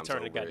true. 2 times. She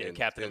turned into goddamn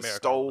Captain America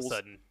stole, all of a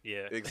sudden.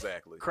 Yeah.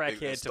 Exactly.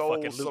 Crackhead to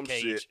fucking Luke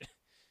Cage. Shit.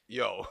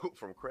 Yo,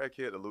 from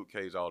crackhead to Luke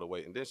Cage all the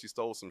way. And then she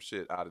stole some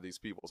shit out of these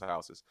people's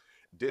houses.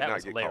 Did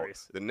not get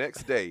hilarious. Caught. The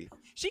next day.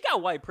 She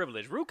got white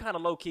privilege. Rue kind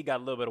of low-key got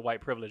a little bit of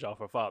white privilege off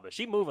her father.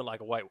 She moving like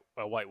a white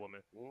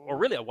woman. Or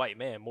really a white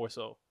man, more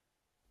so.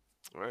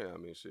 Right. I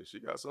mean, shit. She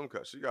got some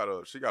cut. She got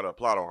a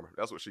plot armor.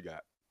 That's what she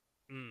got.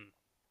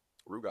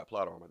 Rue got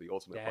plot armor, the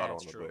ultimate plot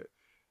armor, true.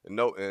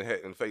 but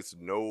and faced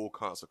no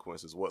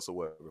consequences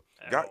whatsoever.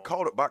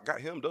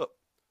 Got hemmed up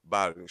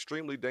by an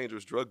extremely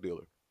dangerous drug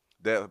dealer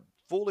that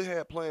fully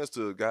had plans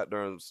to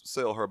goddamn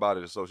sell her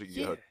body so she could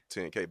get her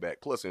 $10K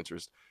back plus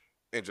interest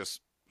and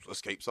just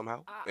escape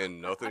somehow.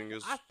 And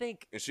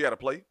she had to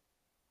play.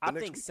 I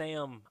think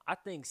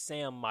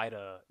Sam might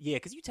have,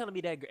 because you telling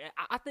me that,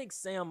 I think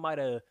Sam might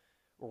have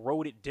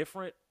wrote it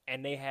different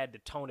and they had to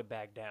tone it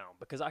back down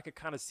because I could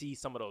kind of see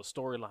some of those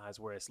storylines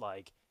where it's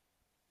like,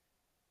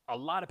 a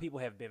lot of people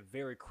have been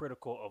very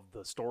critical of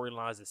the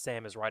storylines that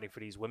Sam is writing for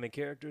these women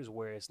characters,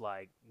 where it's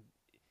like,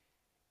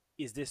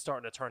 is this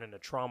starting to turn into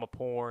trauma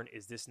porn?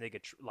 Is this nigga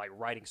like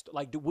writing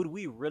would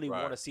we really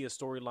want to see a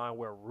storyline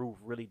where Ruth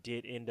really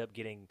did end up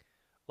getting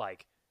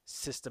like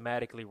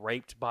systematically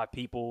raped by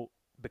people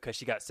because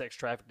she got sex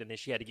trafficked and then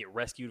she had to get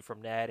rescued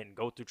from that and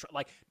go through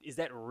like, is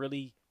that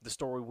really the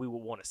story we would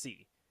want to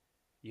see?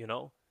 You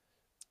know,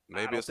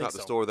 Maybe it's not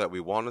the story that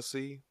we want to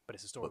see, but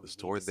it's a story, but the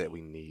story that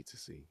we need to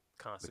see.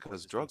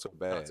 Consequences, because drugs are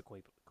bad.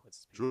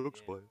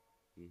 Drugs play.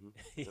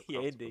 Mm-hmm. Yeah,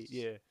 indeed.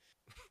 Yeah.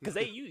 Because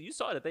you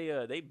saw that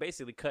they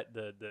basically cut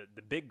the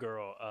big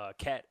girl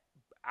Cat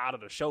out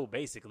of the show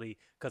basically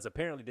because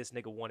apparently this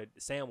nigga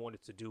Sam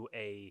wanted to do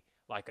a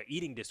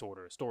eating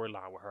disorder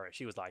storyline with her and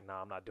she was like,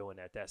 nah, I'm not doing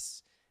that.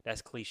 That's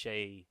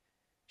cliche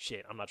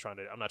shit. I'm not trying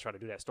to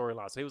do that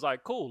storyline. So he was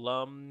like, cool.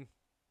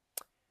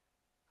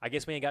 I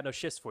guess we ain't got no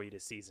shifts for you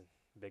this season,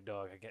 big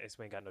dog. I guess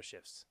we ain't got no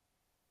shifts.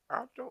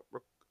 I don't.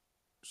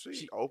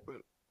 She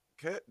opened.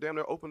 Cat damn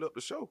near opened up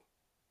the show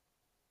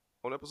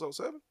on episode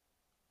 7.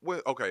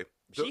 Well, okay.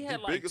 She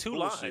had like 2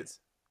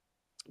 lines.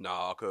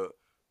 Nah, cause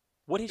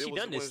what has she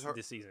done this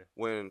season?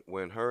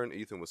 When her and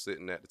Ethan was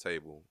sitting at the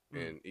table,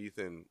 and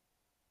Ethan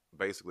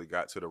basically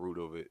got to the root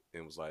of it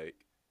and was like,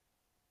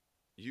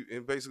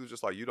 basically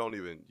just like, you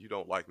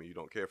don't like me, you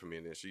don't care for me,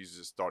 and then she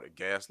just started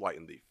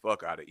gaslighting the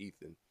fuck out of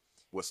Ethan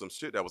with some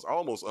shit that was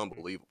almost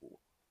unbelievable.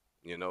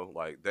 You know,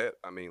 like that.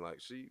 I mean, like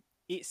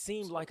It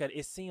seemed like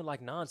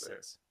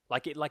nonsense.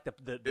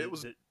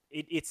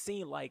 It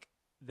seemed like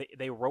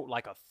they wrote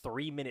like a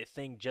 3-minute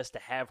thing just to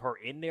have her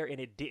in there, and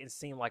it didn't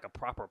seem like a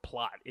proper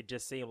plot. It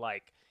just seemed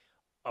like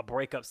a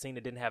breakup scene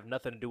that didn't have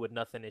nothing to do with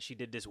nothing, and she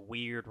did this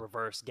weird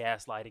reverse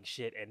gaslighting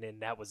shit, and then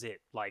that was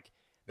it. Like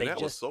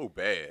was so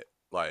bad.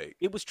 Like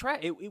it was trash.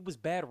 It was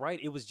bad, right?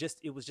 It was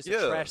just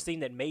a trash scene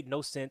that made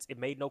no sense. It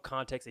made no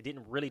context. It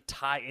didn't really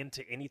tie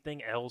into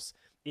anything else.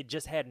 It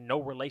just had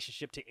no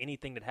relationship to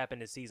anything that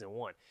happened in season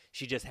 1.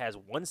 She just has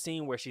one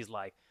scene where she's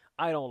like,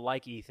 I don't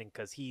like Ethan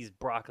because he's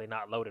broccoli,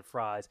 not loaded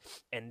fries.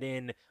 And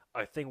then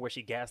a thing where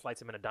she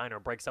gaslights him in a diner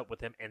and breaks up with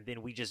him, and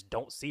then we just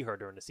don't see her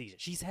during the season.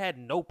 She's had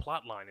no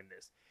plot line in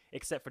this,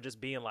 except for just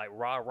being like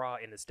rah-rah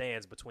in the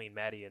stands between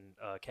Maddie and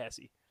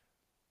Cassie.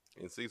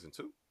 In season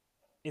 2?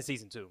 In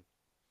season 2.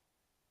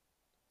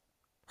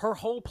 Her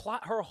whole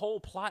plot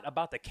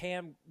about the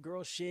cam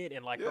girl shit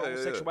and like her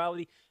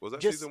homosexuality. Was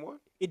that season 1?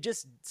 It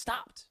just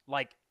stopped.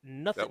 Like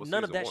nothing.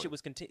 None of that shit was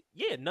continued.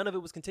 Yeah, none of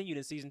it was continued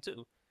in season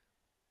 2.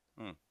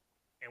 And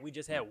we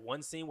just had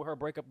one scene with her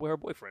break up with her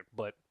boyfriend.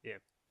 But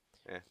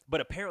yeah. But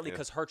apparently,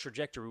 because her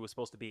trajectory was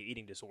supposed to be an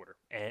eating disorder,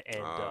 and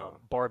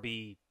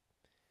Barbie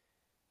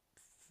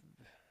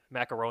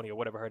Macaroni or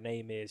whatever her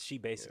name is, she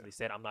basically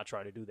said, "I'm not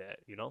trying to do that,"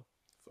 you know.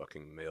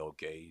 Fucking male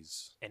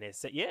gaze. And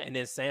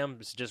then Sam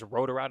just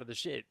wrote her out of the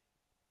shit.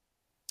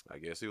 I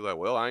guess he was like,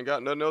 well, I ain't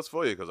got nothing else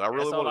for you because I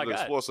really wanted to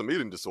explore some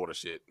eating disorder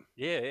shit.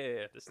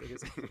 Yeah. This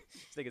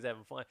nigga's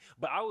having fun.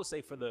 But I would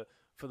say for the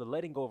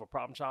letting go of a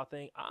problem child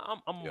thing,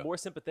 I'm more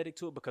sympathetic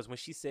to it because when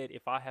she said,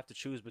 if I have to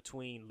choose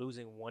between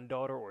losing one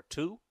daughter or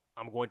 2,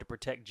 I'm going to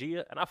protect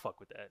Gia, and I fuck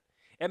with that.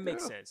 It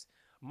makes sense.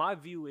 My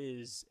view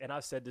is, and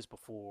I've said this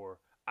before,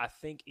 I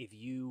think if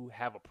you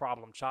have a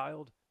problem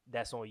child,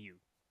 that's on you.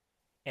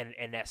 And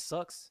that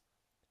sucks,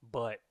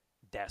 but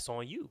that's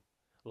on you.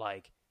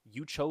 Like,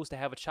 you chose to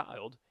have a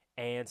child,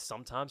 and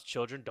sometimes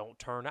children don't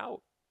turn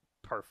out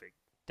perfect.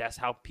 That's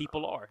how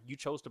people are. You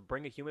chose to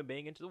bring a human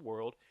being into the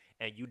world,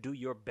 and you do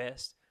your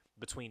best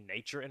between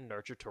nature and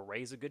nurture to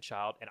raise a good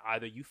child, and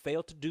either you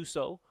failed to do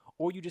so,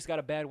 or you just got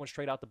a bad one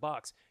straight out the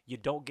box. You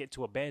don't get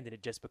to abandon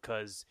it just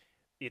because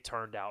it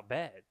turned out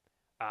bad.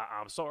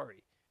 I'm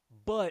sorry.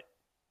 But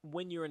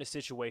when you're in a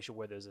situation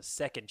where there's a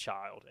second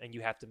child and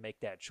you have to make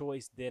that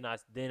choice, then I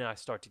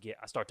start to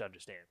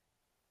understand.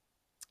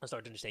 I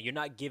start to understand. You're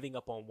not giving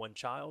up on one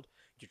child,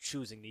 you're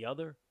choosing the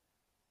other,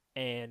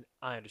 and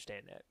I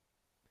understand that.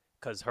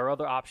 Because her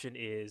other option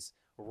is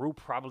Rue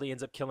probably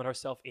ends up killing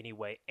herself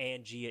anyway,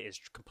 and Gia is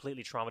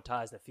completely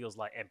traumatized and feels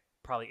like, and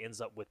probably ends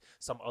up with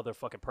some other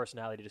fucking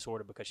personality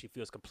disorder because she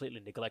feels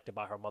completely neglected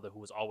by her mother, who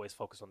was always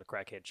focused on the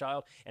crackhead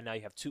child. And now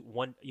you have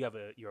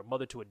you're a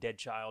mother to a dead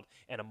child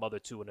and a mother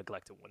to a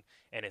neglected one.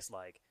 And it's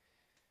like,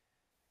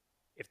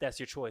 if that's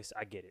your choice,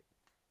 I get it.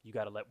 You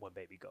got to let one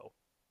baby go.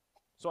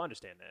 So I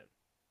understand that.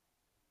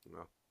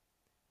 No.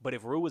 But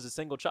if Rue was a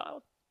single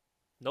child,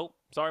 nope.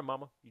 Sorry,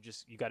 mama.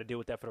 You got to deal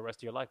with that for the rest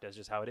of your life. That's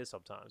just how it is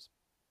sometimes.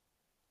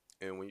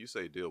 And when you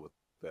say deal with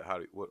that,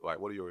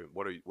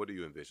 what do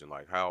you envision?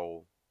 Like,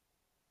 how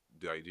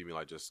do you mean,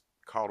 like, just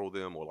coddle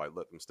them or like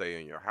let them stay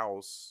in your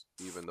house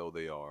even though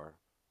they are,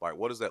 like,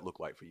 what does that look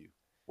like for you?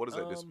 What does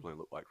that discipline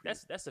look like for you?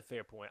 That's a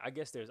fair point. I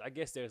guess there's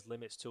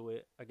limits to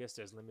it.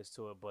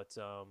 But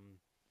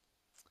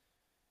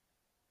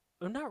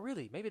well, not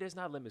really. Maybe there's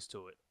not limits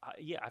to it.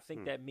 I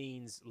think that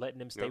means letting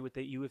them stay with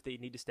you if they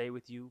need to stay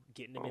with you,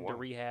 getting them into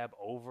rehab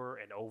over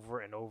and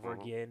over and over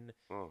again,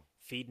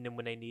 feeding them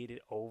when they need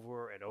it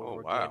over and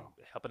over again,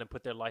 helping them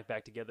put their life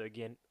back together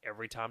again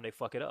every time they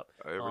fuck it up.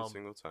 Every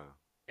single time.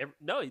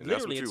 No, And that's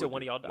literally what you until would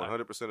one do. of y'all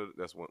die. 100% of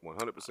that's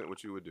 100%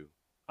 what you would do.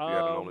 If you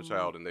have an only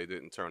child and they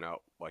didn't turn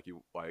out like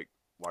you like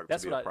to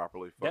That's be what a I.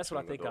 properly That's what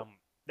I functioning think adult.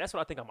 That's what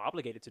I think I'm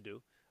obligated to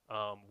do.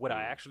 Would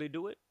I Mm, actually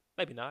do it?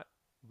 Maybe not.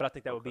 But I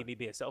think that would be okay. me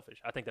being selfish.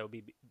 I think that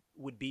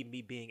would be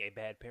me being a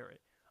bad parent.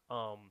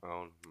 Um,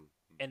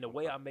 and the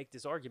way Okay. I make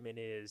this argument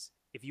is,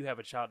 if you have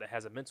a child that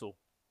has a mental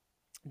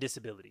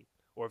disability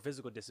or a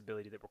physical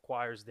disability that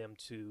requires them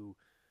to,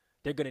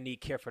 they're going to need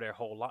care for their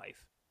whole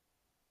life.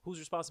 Whose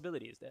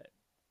responsibility is that?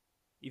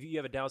 If you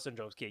have a Down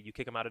syndrome kid, you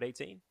kick him out at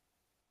 18.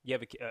 You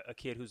have a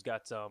kid who's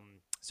got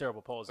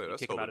cerebral palsy, Hey, you that's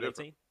kick him totally out at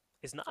different. 18.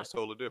 It's not. That's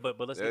totally different.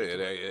 But let's Yeah, get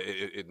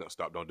into it. no,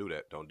 stop. Don't do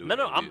that. Don't do No,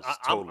 that. no, It is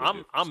totally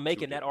different. I'm It's two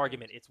making that different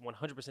argument. things. It's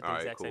 100% All the right,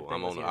 exact same cool.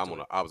 thing. Let's get into it.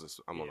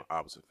 I'm on the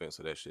opposite fence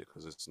of that shit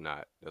because it's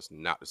not. That's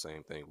not the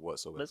same thing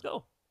whatsoever. Let's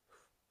go.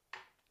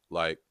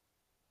 Like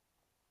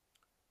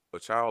a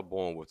child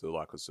born with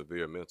like a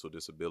severe mental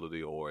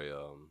disability or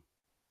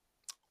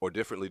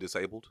differently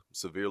disabled,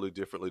 severely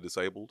differently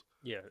disabled.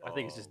 Yeah, I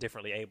think it's just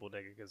differently able,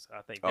 nigga. Because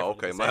I think. Oh,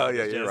 differently okay. disabled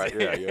Yeah, is you're just-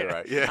 right. Yeah, you're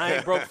right. Yeah. I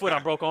ain't broke foot.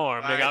 I'm broke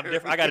arm, nigga. I'm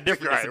different. I got a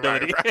different Right,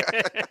 disability.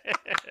 right.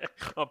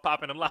 I'm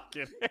popping and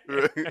locking.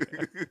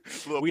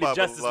 Little We the Papa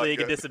Justice Lock,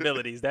 League of yeah.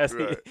 Disabilities. That's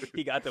Right.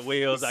 he got the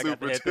wheels. I got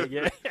the Super head thing.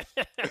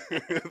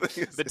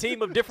 Yeah. The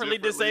team of differently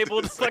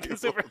disabled. Fucking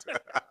super.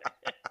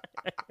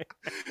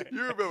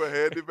 You remember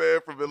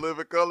Handyman from In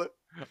Living Color,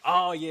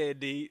 Oh yeah,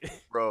 indeed.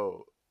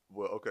 bro?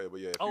 Well, okay, but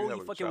yeah. If Oh, you have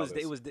you a fucking child was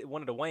it was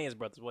one of the Wayans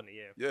brothers, wasn't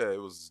it? Yeah. yeah, it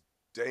was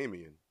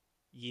Damien,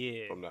 Yeah.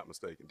 if I'm not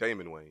mistaken.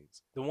 Damon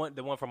Wayans. The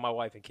one from My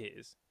Wife and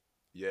Kids.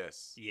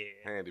 Yes. Yeah.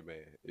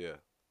 Handyman. Yeah.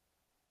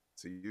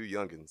 To you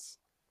youngins,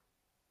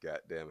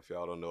 goddamn, if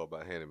y'all don't know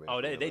about Handyman. Oh,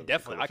 from they In Living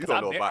definitely- Color. If you 'cause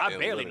I don't know ba- about I In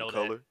barely Living know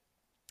that. Color,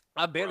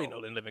 I barely Bro.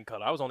 know In Living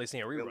Color. I was only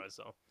seeing reruns,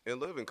 so. In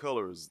Living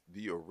Color is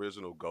the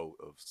original GOAT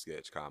of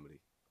sketch comedy.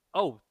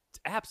 Oh,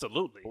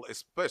 absolutely.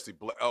 Especially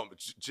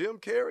Jim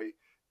Carrey.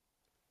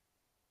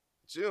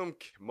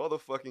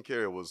 Motherfucking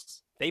Carrey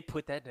was. They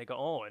put that nigga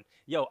on.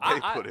 Yo, They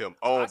put him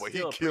on, I but he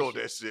still killed that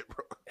appreciate- shit,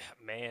 bro.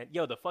 Man,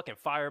 yo, the fucking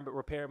fire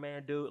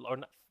repairman dude, or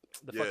not,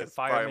 the fucking Yes,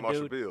 Fire fireman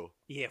Marshal dude. Bill.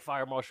 Yeah,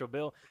 Fire Marshal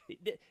Bill.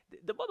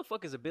 The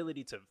motherfucker's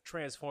ability to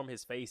transform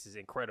his face is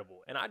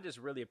incredible, and I just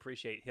really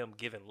appreciate him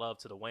giving love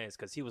to the Wayans,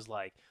 because he was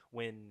like,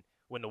 when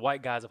the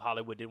white guys of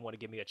Hollywood didn't want to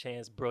give me a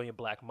chance, brilliant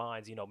black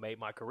minds, made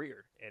my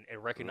career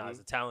and recognized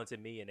the talent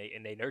in me, and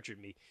they nurtured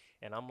me,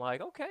 and I'm like,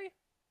 okay,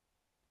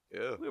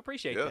 Yeah. we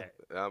appreciate Yeah.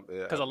 that.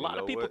 Because a lot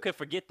of people could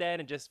forget that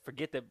and just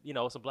forget that,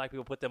 some black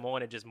people put them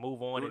on and just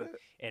move on Do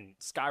and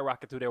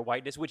skyrocket through their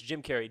whiteness, which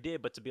Jim Carrey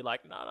did. But to be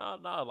like,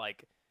 no,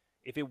 like,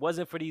 if it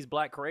wasn't for these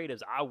black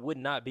creatives, I would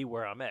not be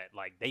where I'm at.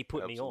 Like, they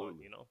put me on,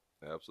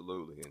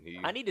 Absolutely. And he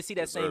I need to see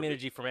that same deserved it.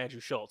 energy from Andrew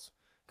Schultz.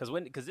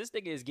 Because this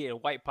nigga is getting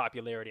white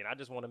popularity, and I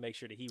just want to make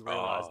sure that he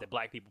realized that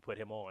black people put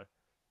him on.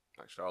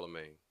 Like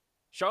Charlemagne.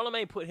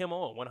 Charlemagne put him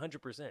on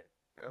 100%.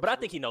 But I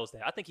think he knows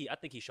that. I think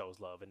he shows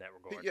love in that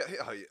regard.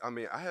 Yeah, I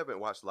mean, I haven't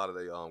watched a lot of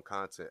their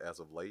content as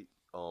of late.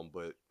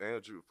 But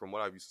Andrew, from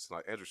what I've used to see,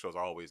 like Andrew shows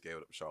always gave it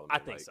up to Charlemagne.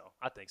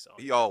 I think so.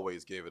 He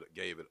always gave it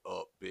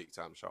up big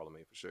time to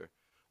Charlemagne for sure.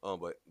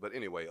 But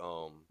anyway,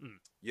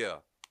 yeah.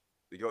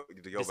 To go back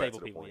to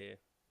Disabled the people, point. yeah.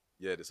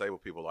 Yeah,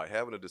 disabled people, like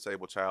having a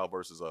disabled child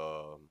versus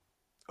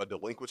a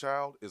delinquent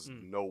child is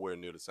nowhere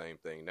near the same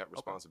thing. That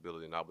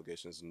responsibility and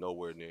obligation is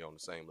nowhere near on the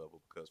same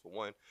level, because for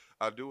one,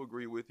 I do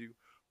agree with you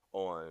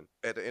on,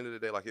 at the end of the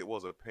day, like it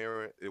was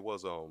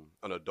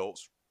an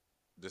adult's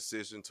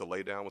decision to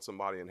lay down with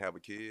somebody and have a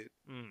kid.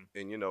 And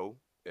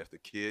if the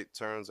kid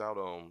turns out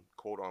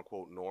quote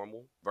unquote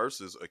normal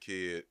versus a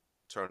kid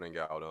turning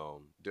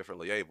out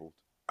differently abled,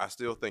 I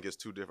still think it's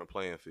two different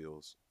playing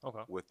fields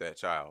with that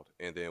child,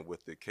 and then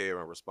with the care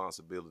and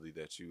responsibility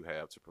that you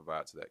have to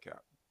provide to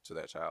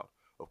that child.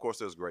 Of course,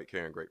 there's great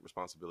care and great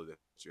responsibility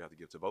that you have to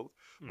give to both.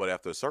 But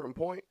after a certain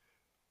point,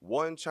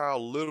 one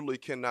child literally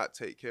cannot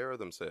take care of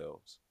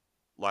themselves.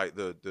 Like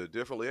the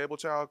differently able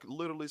child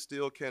literally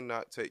still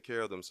cannot take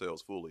care of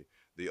themselves fully.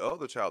 The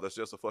other child that's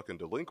just a fucking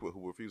delinquent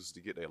who refuses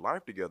to get their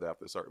life together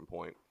after a certain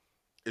point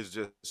is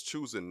just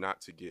choosing not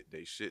to get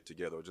their shit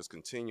together, or just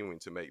continuing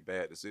to make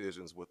bad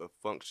decisions with a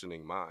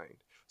functioning mind.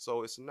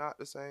 So it's not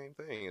the same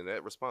thing. And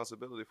that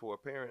responsibility for a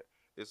parent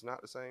is not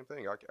the same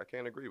thing. I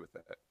can't agree with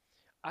that.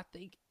 I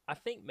think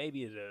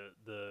maybe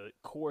the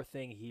core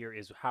thing here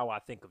is how I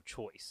think of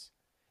choice.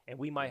 And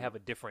we might have a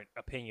different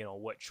opinion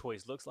on what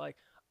choice looks like.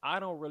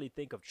 I don't really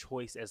think of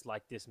choice as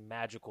like this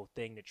magical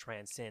thing that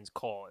transcends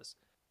cause.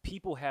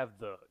 People have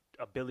the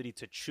ability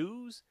to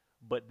choose,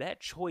 but that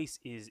choice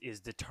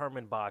is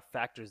determined by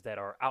factors that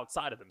are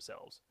outside of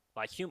themselves.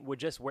 Like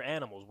we're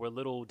animals. We're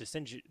little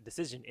decision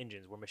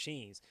engines. We're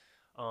machines.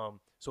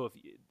 So if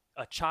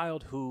a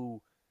child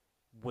who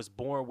was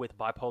born with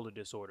bipolar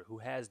disorder, who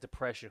has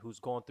depression, who's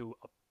gone through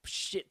a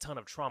shit ton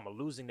of trauma,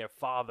 losing their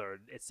father,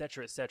 et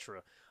cetera,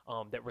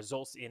 that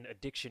results in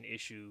addiction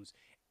issues,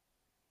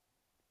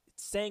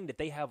 saying that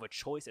they have a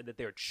choice and that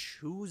they're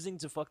choosing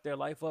to fuck their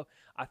life up,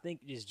 I think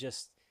is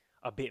just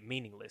a bit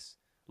meaningless.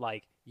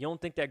 Like, you don't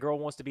think that girl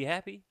wants to be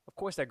happy? Of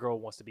course that girl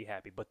wants to be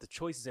happy, but the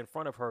choices in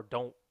front of her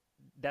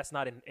that's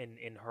not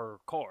in her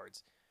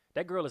cards.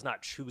 That girl is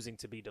not choosing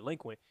to be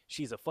delinquent.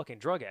 She's a fucking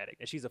drug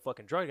addict, and she's a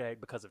fucking drug addict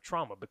because of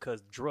trauma,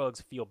 because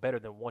drugs feel better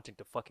than wanting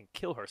to fucking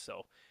kill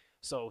herself.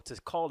 So to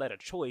call that a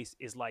choice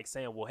is like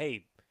saying, well,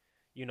 hey,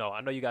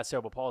 I know you got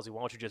cerebral palsy.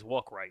 Why don't you just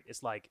walk right?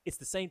 It's like, it's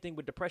the same thing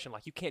with depression.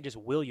 Like, you can't just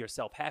will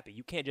yourself happy.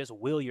 You can't just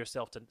will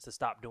yourself to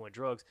stop doing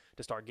drugs,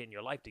 to start getting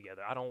your life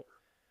together.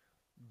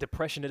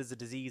 Depression is a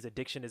disease.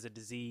 Addiction is a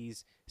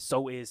disease.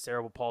 So is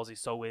cerebral palsy.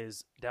 So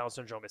is Down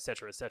syndrome, et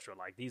cetera, et cetera.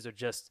 Like, these are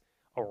just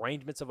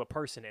arrangements of a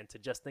person, and to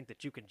just think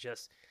that you can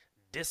just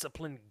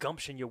discipline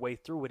gumption your way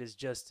through it is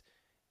just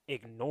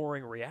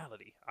ignoring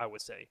reality, I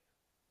would say.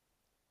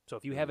 So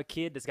if you have a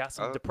kid that's got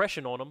some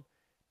depression on them,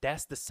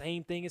 that's the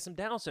same thing as some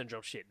Down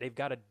syndrome shit. They've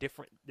got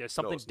there's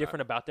something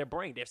different about their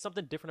brain. There's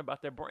something different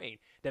about their brain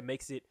that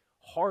makes it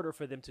harder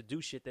for them to do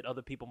shit that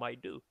other people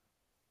might do.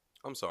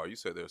 I'm sorry, you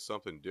said there's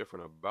something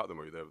different about them,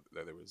 or that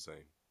they were the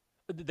same?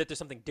 That there's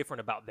something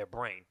different about their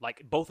brain.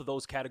 Like, both of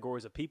those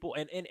categories of people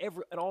and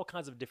all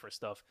kinds of different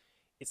stuff.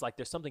 It's like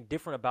there's something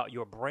different about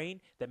your brain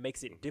that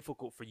makes it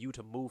difficult for you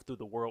to move through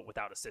the world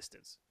without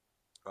assistance.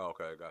 Oh,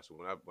 okay, I got you.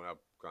 When I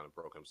kind of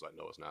broke him, it's like,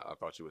 no, it's not. I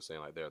thought you were saying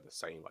like they're the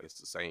same, like it's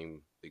the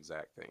same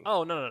exact thing.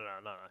 Oh, no.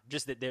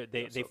 Just that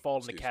they fall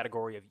in the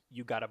category of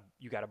you got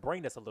a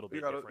brain that's a little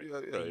bit different.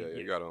 Yeah.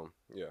 You got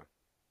yeah.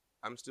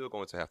 I'm still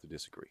going to have to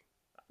disagree.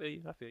 I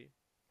feel you.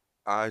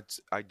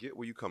 I get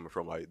where you're coming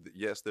from. Like,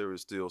 yes, there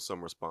is still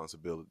some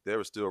responsibility. There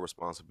is still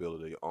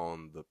responsibility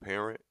on the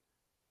parent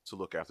to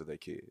look after their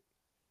kid,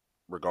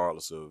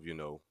 regardless of,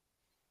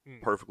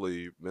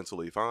 perfectly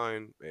mentally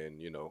fine and,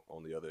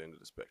 on the other end of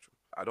the spectrum.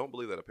 I don't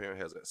believe that a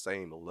parent has that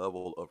same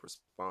level of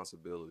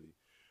responsibility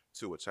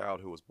to a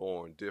child who was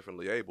born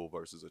differently able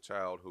versus a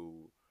child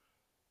who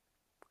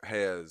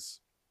has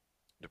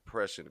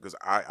depression, because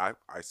I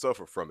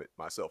suffer from it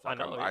myself. Like,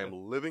 I am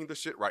living the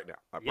shit right now.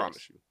 I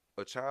promise you.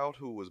 A child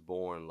who was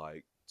born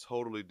like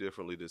totally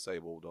differently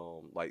disabled,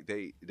 like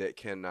that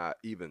cannot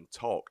even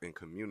talk and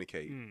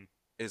communicate,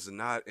 is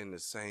not in the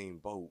same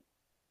boat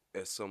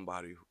as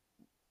somebody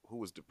who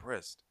was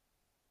depressed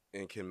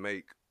and can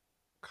make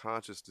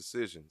conscious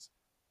decisions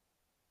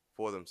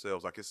for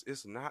themselves. Like,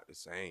 it's not the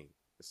same.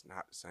 It's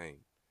not the same.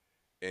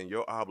 And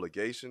your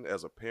obligation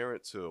as a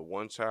parent to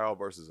one child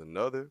versus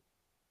another,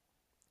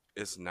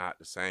 it's not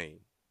the same.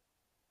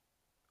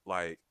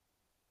 Like,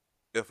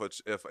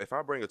 if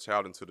I bring a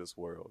child into this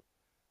world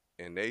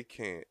and they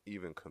can't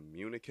even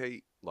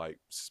communicate, like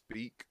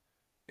speak,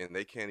 and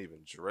they can't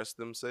even dress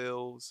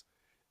themselves,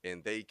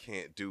 and they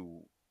can't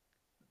do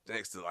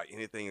next to like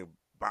anything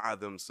by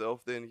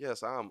themselves, then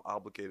yes, I'm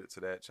obligated to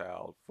that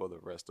child for the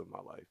rest of my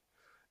life.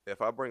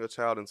 If I bring a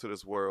child into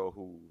this world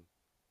who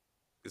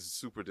is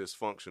super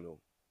dysfunctional,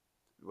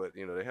 but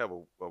they have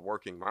a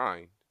working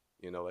mind,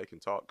 they can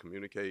talk,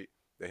 communicate,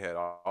 they had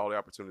all the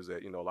opportunities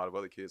that a lot of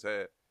other kids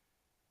had,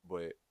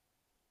 but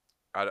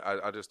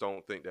I just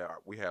don't think that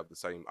we have the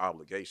same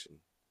obligation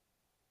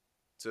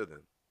to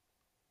them.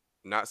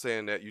 Not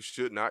saying that you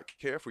should not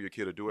care for your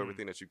kid or do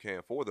everything that you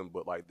can for them,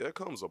 but like, there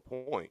comes a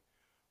point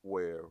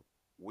where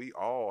we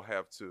all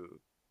have to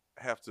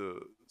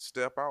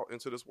step out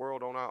into this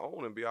world on our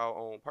own and be our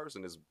own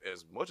person, as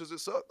much as it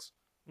sucks.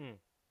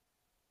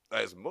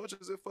 As much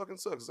as it fucking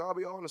sucks. I'll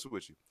be honest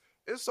with you.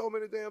 It's so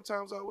many damn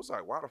times I was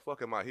like, why the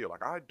fuck am I here?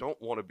 Like, I don't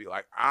want to be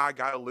like, I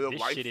gotta live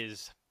life. This shit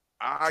is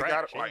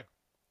gotta like,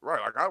 right,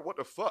 like, what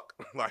the fuck?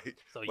 Like,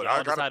 so but y'all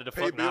I decided to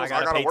pay fuck. bills, Now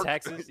I gotta pay work.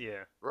 taxes.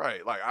 Yeah,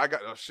 right. Like, I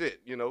got shit,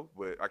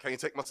 but I can't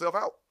take myself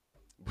out.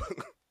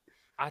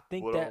 I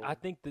think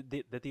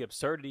that the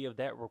absurdity of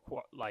that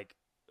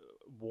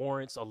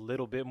warrants a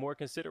little bit more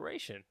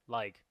consideration.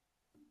 Like,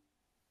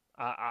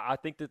 I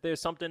think that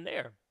there's something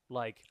there.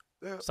 Like,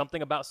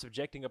 something about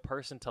subjecting a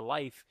person to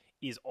life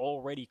is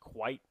already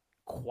quite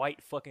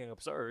fucking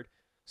absurd.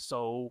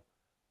 So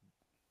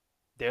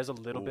there's a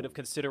little bit of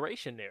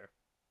consideration there.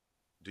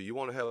 Do you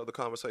want to have the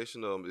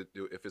conversation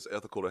if it's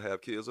ethical to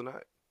have kids or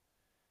not?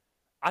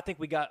 I think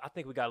we got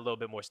a little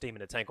bit more steam in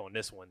the tank on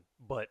this one,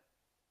 but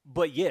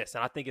yes,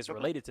 and I think it's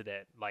related to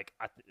that. Like,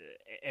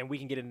 and we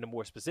can get into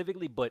more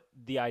specifically, but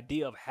the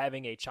idea of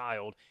having a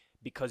child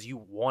because you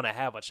want to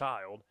have a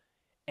child,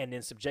 and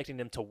then subjecting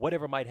them to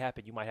whatever might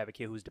happen. You might have a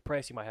kid who's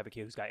depressed. You might have a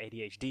kid who's got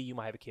ADHD. You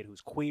might have a kid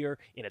who's queer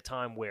in a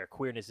time where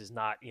queerness is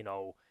not,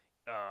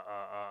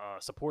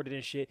 supported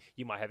and shit.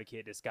 You might have a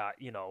kid that's got,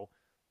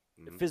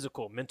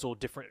 physical, mental,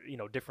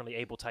 differently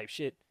able type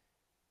shit.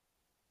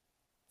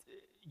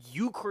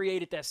 You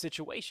created that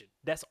situation.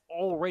 That's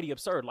already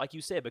absurd, like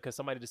you said, because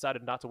somebody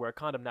decided not to wear a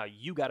condom. Now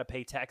you got to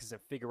pay taxes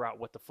and figure out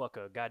what the fuck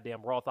a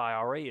goddamn Roth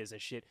IRA is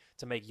and shit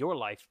to make your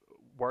life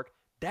work.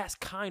 That's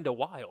kind of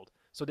wild.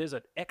 So there's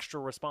an extra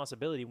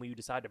responsibility when you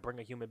decide to bring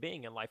a human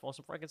being in life on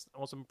some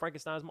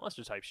Frankenstein's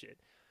monster type shit.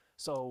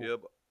 So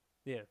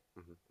yeah.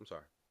 I'm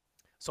sorry.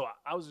 So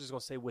I was just gonna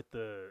say with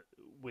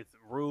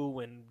Rue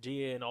and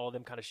Gia and all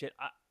them kind of shit.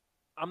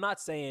 I'm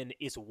not saying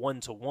it's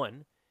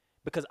 1-to-1.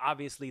 Because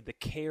obviously the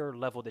care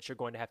level that you're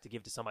going to have to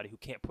give to somebody who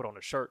can't put on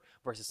a shirt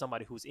versus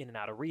somebody who's in and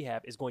out of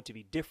rehab is going to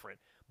be different.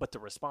 but the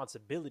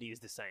responsibility is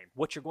the same.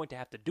 What you're going to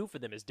have to do for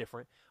them is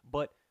different,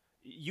 but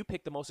you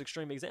pick the most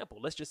extreme example.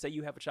 Let's just say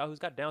you have a child who's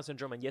got Down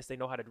syndrome, and yes, they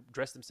know how to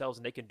dress themselves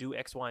and they can do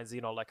X, Y, and Z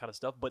and all that kind of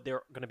stuff, but there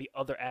are going to be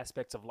other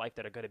aspects of life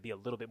that are going to be a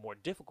little bit more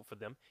difficult for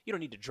them. You don't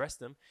need to dress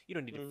them. You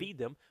don't need to feed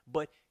them,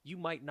 but you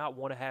might not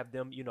want to have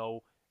them,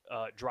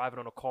 driving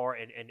on a car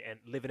and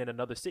living in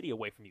another city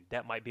away from you.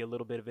 That might be a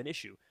little bit of an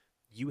issue.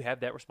 You have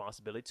that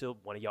responsibility till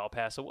one of y'all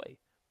pass away.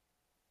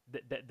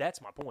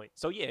 That's my point.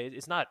 So, yeah,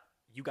 it's not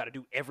you got to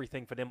do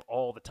everything for them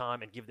all the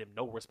time and give them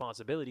no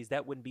responsibilities.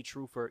 That wouldn't be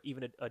true for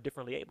even a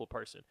differently able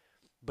person.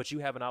 But you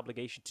have an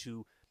obligation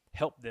to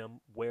help them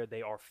where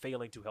they are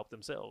failing to help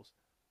themselves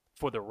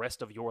for the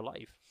rest of your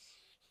life.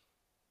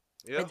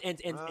 Yeah,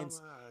 and I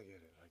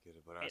get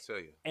it. But I tell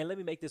you. And let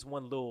me make this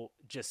one little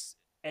just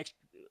extra,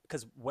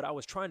 because what I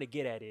was trying to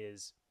get at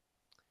is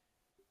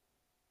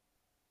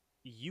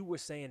you were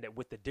saying that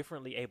with the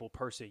differently able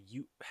person,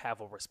 you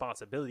have a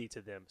responsibility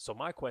to them. So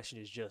my question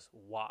is just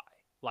why?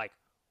 Like,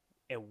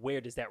 and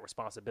where does that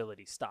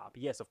responsibility stop?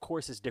 Yes, of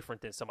course it's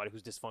different than somebody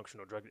who's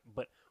dysfunctional drug,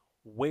 but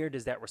where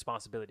does that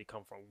responsibility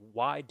come from?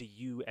 Why do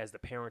you, as the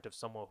parent of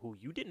someone who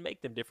you didn't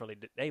make them differently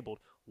disabled,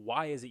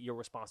 why is it your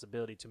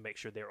responsibility to make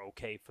sure they're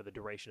okay for the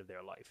duration of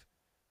their life?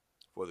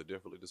 For the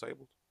differently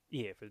disabled?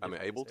 Yeah, for the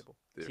differently abled? disabled.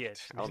 Yeah.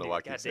 I don't know why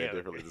I keep saying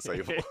differently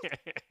disabled.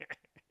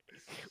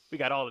 We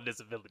got all the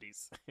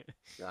disabilities.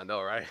 I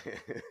know, right?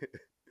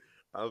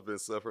 I've been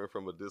suffering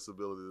from a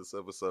disability this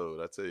episode.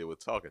 I tell you, we're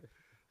talking.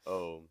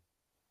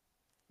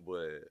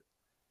 But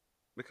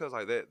because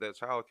like that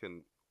child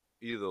can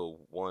either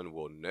one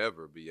will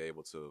never be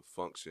able to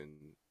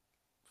function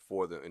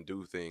for them and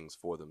do things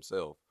for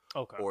themselves.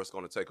 Okay. Or it's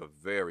going to take a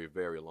very,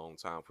 very long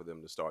time for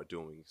them to start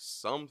doing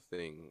some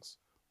things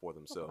for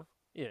themselves.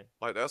 Okay. Yeah.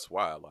 Like that's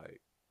why,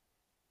 like,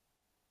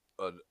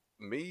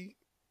 me,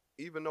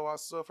 even though I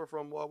suffer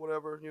from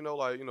whatever,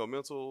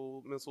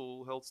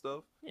 mental health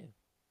stuff. Yeah.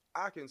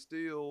 I can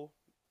still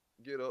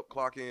get up,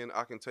 clock in.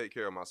 I can take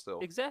care of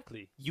myself.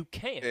 Exactly. You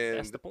can.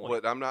 That's the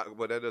point.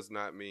 But that does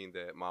not mean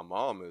that my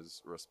mom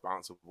is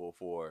responsible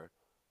for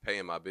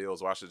paying my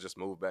bills, or I should just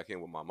move back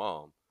in with my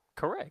mom.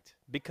 Correct.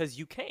 Because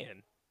you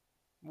can.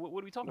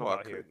 What are we talking No,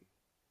 about I here? couldn't.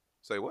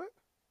 Say what?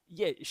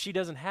 Yeah, she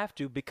doesn't have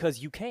to because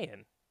you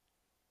can.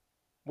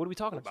 What are we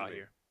talking about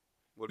here?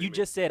 What do You mean?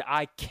 just said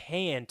I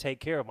can take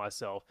care of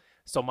myself,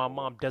 so my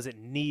mom doesn't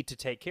need to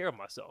take care of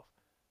myself.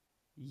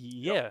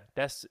 Yeah,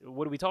 that's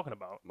what are we talking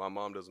about? My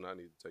mom does not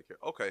need to take care.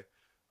 Okay,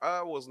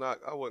 I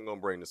wasn't gonna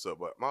bring this up,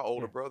 but my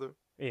older brother,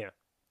 Yeah.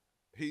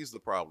 he's the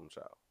problem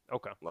child.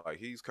 Okay. Like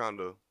he's kind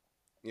of,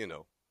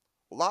 a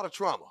lot of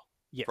trauma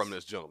Yes. from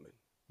this gentleman.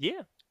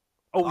 Yeah.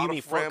 Oh, lot you of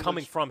mean families-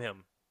 coming from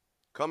him?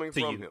 Coming To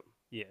from you. him.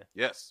 Yeah.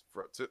 Yes,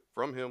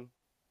 from him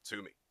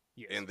to me.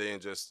 Yes. And then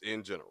just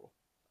in general.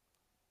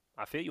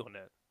 I feel you on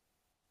that.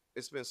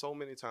 It's been so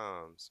many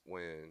times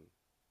when,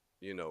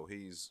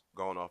 he's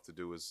gone off to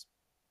do his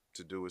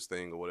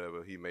thing or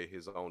whatever. He made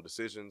his own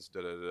decisions.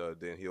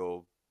 Then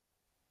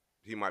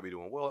he might be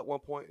doing well at one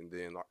point, and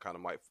then I kind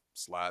of might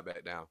slide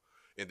back down,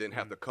 and then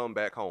have to come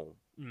back home,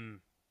 and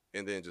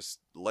then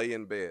just lay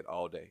in bed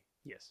all day.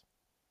 Yes.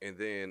 And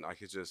then I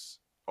could just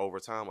over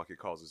time, like it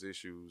causes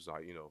issues,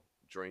 like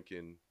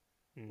drinking,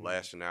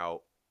 lashing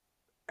out,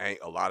 a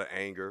lot of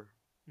anger,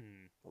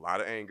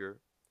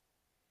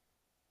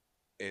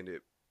 and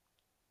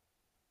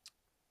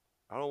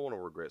I don't want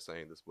to regret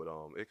saying this, but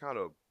it kind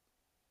of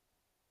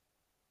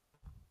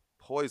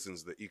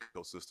poisons the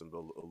ecosystem a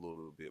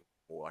little bit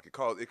more. Like it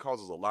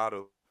causes a lot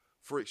of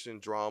friction,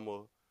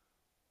 drama,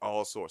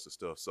 all sorts of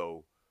stuff.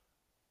 So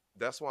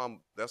that's why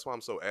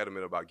I'm so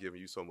adamant about giving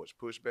you so much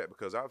pushback,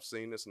 because I've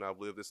seen this and I've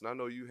lived this, and I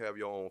know you have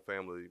your own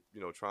family,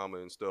 trauma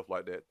and stuff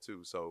like that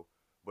too. So,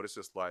 but it's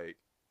just like,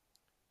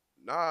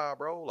 nah,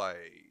 bro,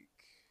 like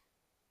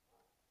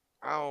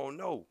I don't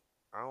know.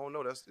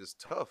 It's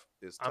tough.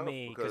 It's tough. I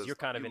mean, because you're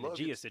kind of in the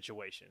Gia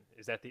situation.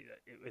 Is that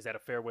a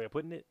fair way of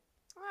putting it?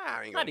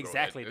 I ain't Not gonna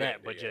exactly go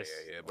but just.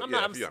 But I'm yeah,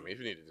 not, if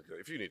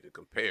you need to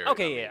compare.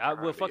 Okay,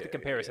 we'll fuck the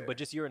comparison, but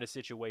just you're in a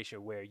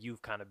situation where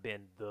you've kind of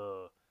been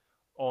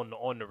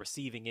on the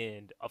receiving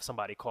end of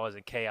somebody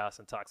causing chaos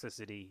and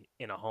toxicity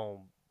in a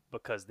home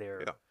because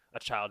they're a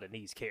child that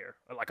needs care,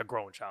 or like a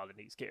grown child that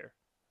needs care,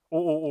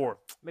 or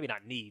maybe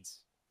not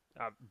needs,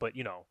 but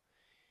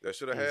that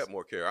should have had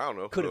more care. I don't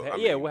know. Could have had,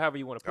 however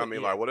you want to put it. I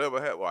mean, like whatever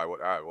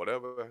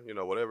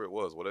whatever it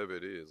was, whatever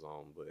it is.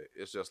 But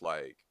it's just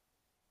like,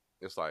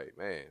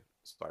 man,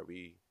 it's like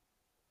we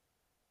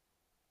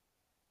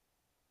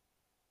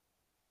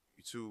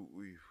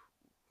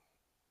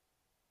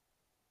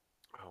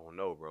I don't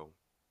know, bro.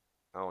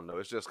 I don't know.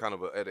 It's just kind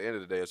of at the end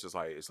of the day,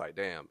 it's like,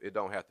 damn, it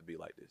don't have to be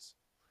like this.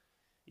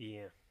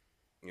 Yeah.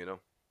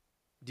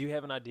 Do you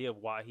have an idea of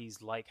why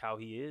he's like how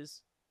he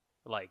is?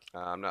 Like,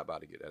 I'm not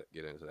about to get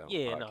into that.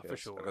 Yeah, no, for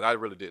sure. Because I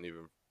really didn't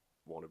even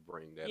want to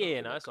bring that.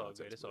 Yeah, no, it's all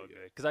good. It's all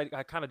good. Because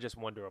I kind of just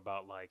wonder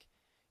about like,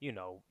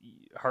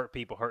 hurt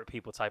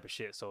people type of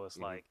shit. So it's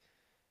like,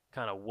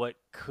 kind of what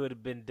could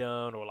have been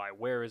done, or like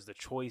where is the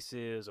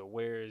choices, or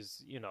where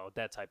is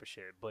that type of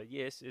shit. But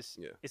yes,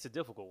 it's a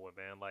difficult one,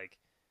 man. Like,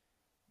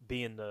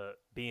 being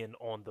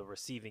on the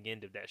receiving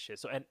end of that shit.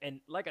 So and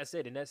like I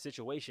said, in that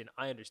situation,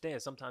 I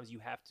understand sometimes you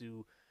have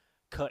to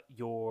cut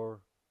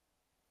your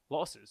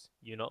losses,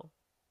 you know.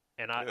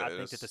 And I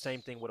think that the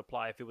same thing would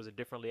apply if it was a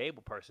differently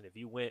able person. If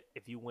you went,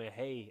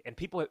 hey, and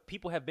people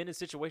have been in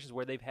situations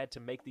where they've had to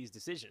make these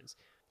decisions,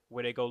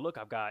 where they go, look,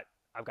 I've got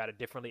a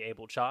differently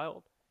abled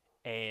child,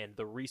 and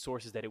the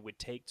resources that it would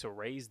take to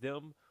raise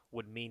them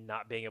would mean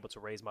not being able to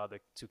raise my other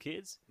two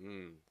kids.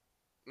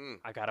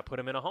 I gotta put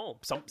them in a home.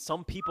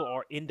 Some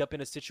people end up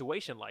in a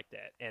situation like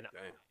that,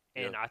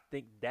 and I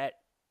think that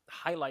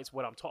highlights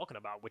what I'm talking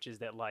about, which is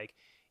that like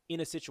in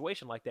a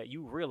situation like that,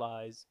 you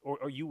realize, or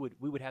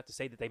we would have to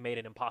say that they made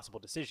an impossible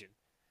decision.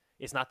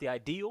 It's not the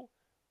ideal,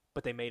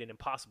 but they made an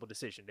impossible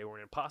decision. They were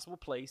in an impossible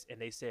place,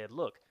 and they said,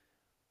 look,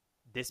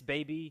 this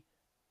baby,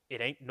 it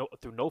ain't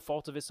through no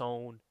fault of its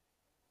own,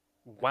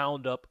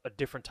 wound up a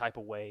different type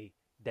of way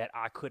that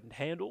I couldn't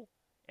handle,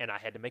 and I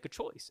had to make a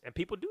choice. And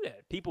people do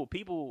that. People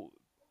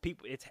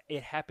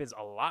it happens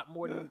a lot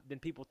more than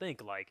people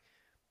think. Like,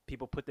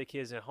 people put their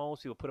kids in homes,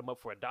 people put them up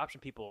for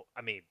adoption, people,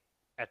 I mean,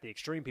 at the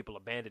extreme, people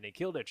abandon and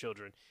kill their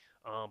children,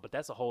 but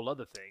that's a whole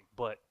other thing.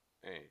 But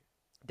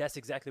that's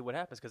exactly what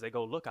happens, because they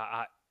go, look,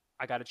 I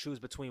got to choose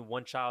between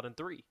one child and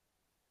three.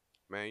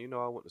 Man, you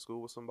know, I went to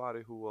school with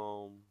somebody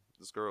who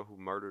this girl who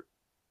murdered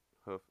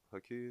her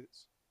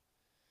kids.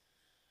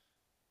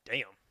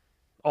 Damn,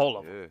 all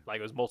of them. Like,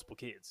 it was multiple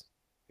kids.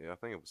 Yeah, I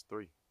think it was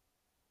 3.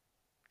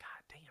 God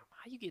damn,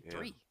 how you get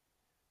 3?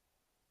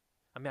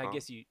 I mean, I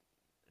guess you.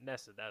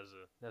 That's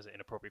an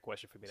inappropriate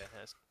question for me to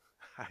ask.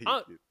 How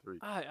you get 3?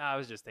 I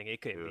was just thinking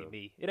it couldn't be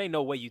me. It ain't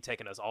no way you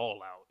taking us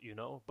all out, you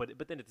know.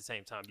 But then at the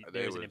same time,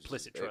 there's an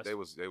implicit trust. They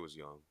was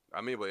young.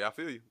 I mean, but I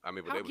feel you. I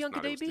mean, but how young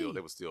could they be?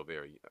 They was still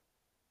very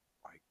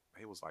like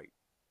they was like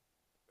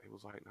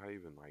not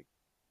even like,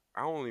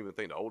 I don't even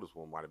think the oldest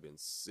one might have been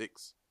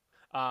 6.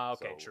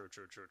 Okay, so,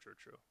 true.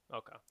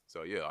 Okay.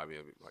 So yeah, I mean,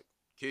 like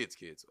kids.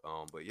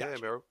 But yeah,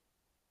 gotcha. Man,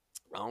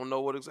 I don't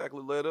know what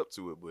exactly led up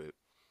to it, but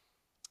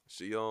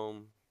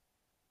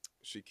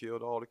she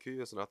killed all the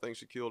kids, and I think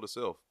she killed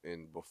herself.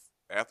 And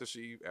after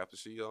she that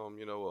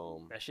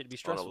should be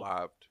stressful.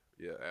 Unalived,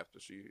 after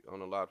she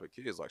unalived her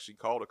kids, like, she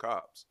called the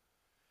cops,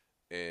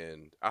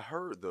 and I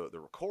heard the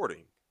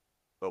recording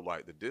of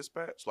like the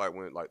dispatch, like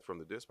when from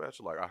the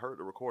dispatcher, like I heard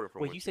the recording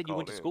from. Wait, you said you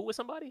went to school with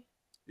somebody?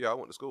 Yeah, I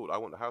went to school. I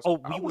went to high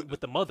school. Oh, you went with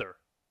the mother?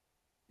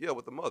 Yeah,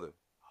 with the mother.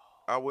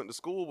 I went to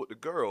school with the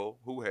girl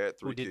who had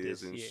 3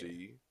 kids, and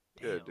she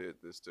did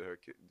this to her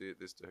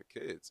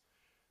kids.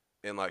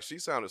 And like, she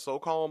sounded so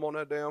calm on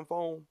that damn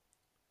phone,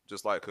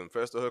 just like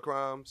confessed to her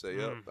crime, say,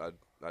 "Yep,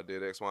 I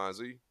did X, Y, and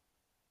Z.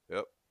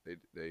 Yep,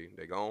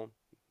 they gone.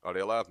 Are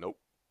they alive? Nope.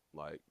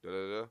 Like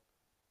da.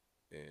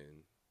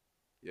 And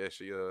yeah,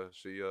 she and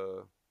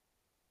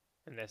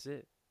that's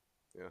it.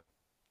 Yeah,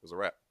 it was a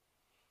wrap.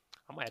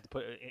 I might have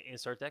to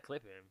insert that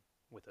clip in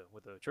with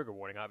a trigger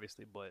warning,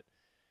 obviously, but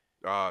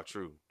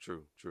true.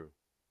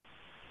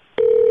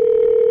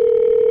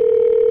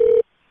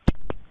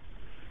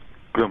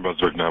 Grand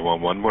Brunswick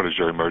 911, what is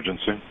your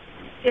emergency?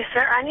 Yes, sir.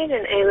 I need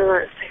an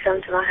ambulance to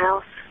come to my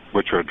house.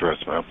 What's your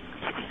address, ma'am?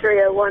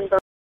 301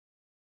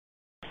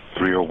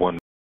 301.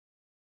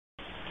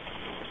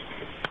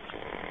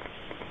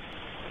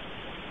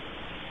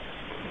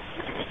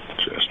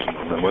 Just a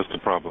moment. What's the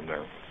problem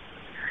now?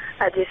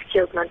 I just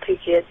killed my 2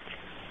 kids.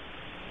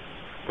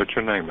 What's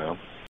your name, ma'am?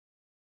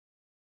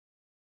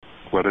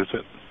 What is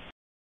it?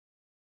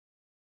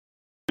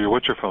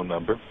 What's your phone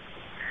number?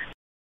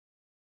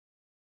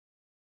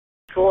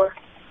 4.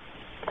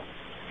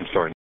 I'm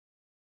sorry.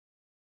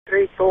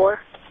 34.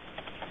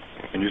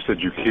 And you said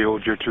you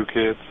killed your 2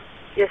 kids?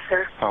 Yes,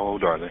 sir. How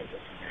old are they?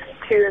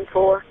 2 and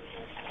 4.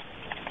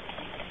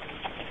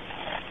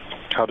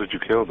 How did you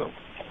kill them?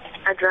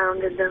 I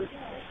drowned them.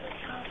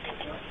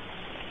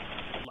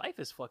 Life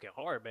is fucking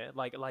hard, man.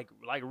 Like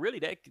really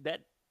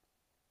that.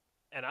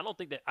 And I don't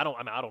think that I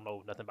don't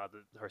know nothing about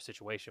her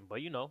situation,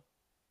 but you know,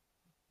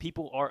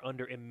 people are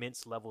under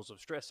immense levels of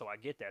stress, so I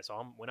get that.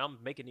 So when I'm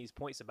making these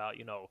points about,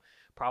 you know,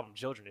 problem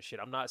children and shit,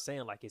 I'm not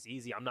saying like it's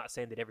easy. I'm not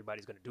saying that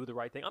everybody's going to do the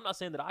right thing. I'm not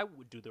saying that I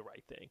would do the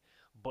right thing,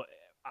 but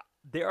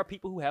there are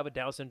people who have a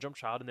Down syndrome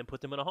child and then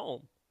put them in a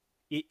home.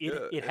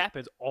 It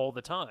happens all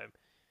the time,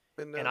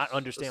 and I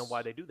understand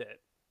why they do that.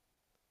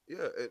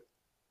 Yeah,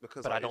 but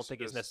like, I don't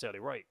think it's necessarily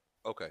right.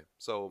 Okay,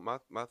 so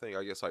my thing,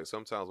 I guess, like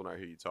sometimes when I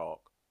hear you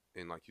talk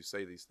and like you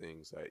say these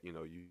things that, you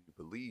know, you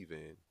believe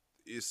in,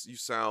 you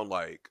sound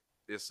like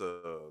it's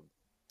a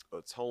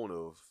tone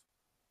of,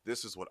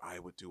 this is what I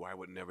would do. I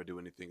would never do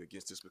anything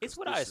against this because it's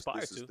what I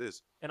aspire to.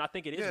 And I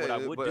think it is what I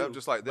would but do. I'm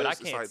just like this.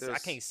 But I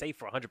can't say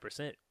for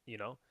 100%. You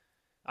know,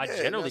 I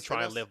generally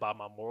try and live by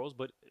my morals,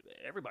 but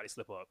everybody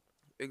slip up.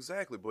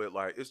 Exactly, but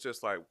like it's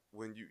just like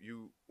when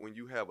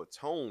you have a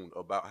tone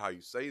about how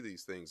you say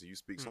these things and you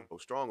speak so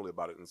strongly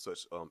about it in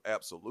such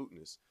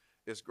absoluteness,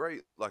 it's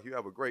great. Like, you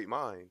have a great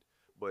mind,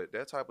 but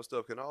that type of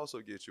stuff can also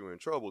get you in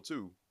trouble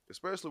too,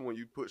 especially when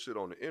you put shit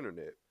on the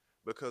internet,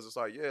 because it's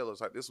like,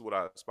 it's like, this is what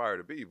I aspire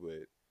to be,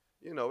 but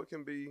you know, it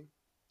can be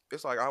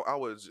it's like I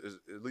would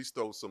at least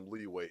throw some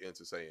leeway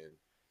into saying,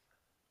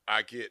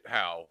 I get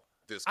how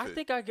this. I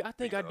think I do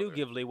other.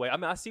 give leeway. I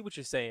mean, I see what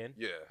you're saying.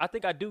 Yeah. I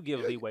think I do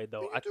give leeway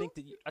though. you I do.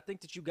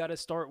 think that you got to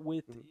start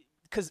with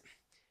because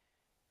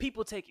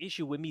people take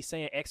issue with me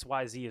saying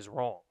XYZ is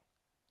wrong.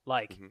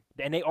 Like,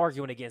 and they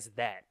arguing against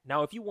that.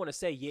 Now, if you want to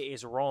say, yeah,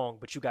 it's wrong,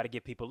 but you got to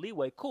give people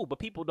leeway, cool. But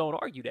people don't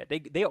argue that.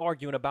 They're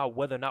arguing about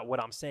whether or not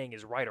what I'm saying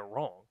is right or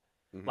wrong.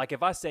 Like,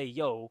 if I say,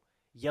 yo,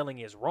 yelling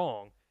is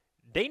wrong,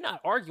 they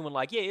not arguing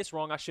like, yeah, it's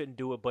wrong, I shouldn't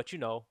do it, but, you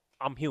know,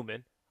 I'm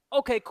human.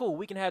 Okay, cool,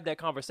 we can have that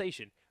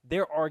conversation.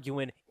 They're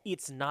arguing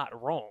it's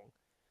not wrong.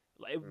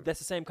 Like, that's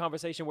the same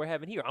conversation we're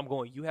having here. I'm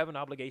going, you have an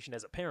obligation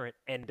as a parent,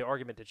 and the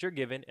argument that you're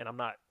giving, and I'm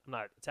not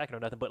attacking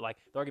or nothing, but, like,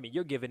 the argument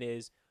you're giving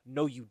is,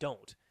 no, you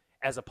don't.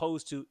 As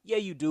opposed to, yeah,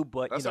 you do,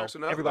 but That's you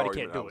know, not everybody the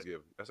can't do it.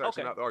 Giving. That's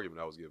actually not the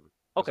argument I was giving.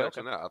 Okay, That's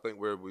actually not. I think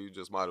we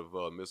just might have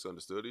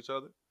misunderstood each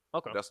other.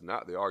 Okay. That's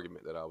not the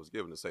argument that I was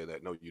giving to say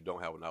that, no, you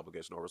don't have an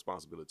obligation or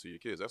responsibility to your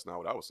kids. That's not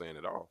what I was saying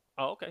at all.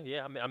 Oh, okay.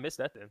 Yeah, I mean, I missed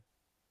that then.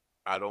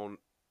 Hey,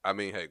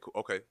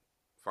 okay,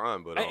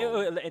 fine, but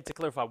And to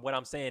clarify, what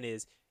I'm saying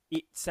is,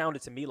 it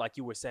sounded to me like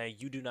you were saying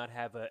you do not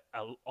have a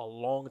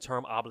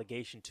long-term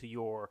obligation to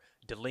your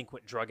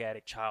delinquent drug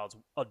addict child's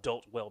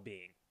adult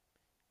well-being.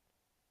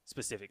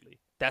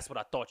 Specifically, that's what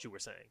I thought you were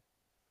saying.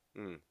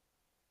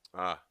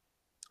 I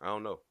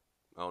don't know.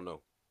 I'm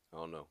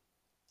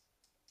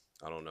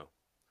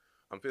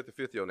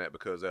 50-50 on that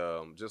because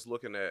just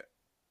looking at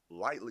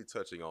lightly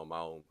touching on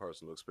my own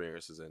personal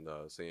experiences and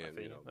seeing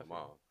my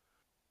mom,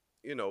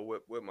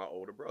 with my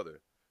older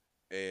brother,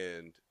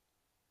 and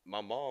my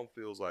mom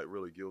feels like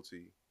really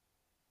guilty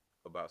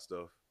about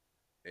stuff,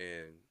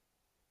 and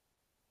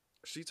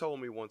she told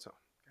me one time,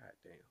 God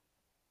damn.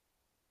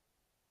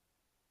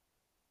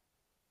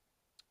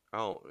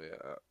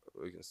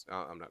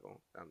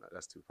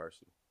 That's too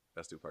personal.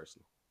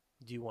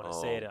 Do you want to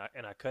say it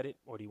and I cut it,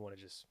 or do you want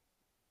to just?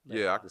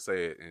 Yeah, I can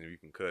say it and you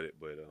can cut it,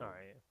 but all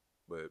right.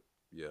 But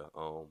yeah,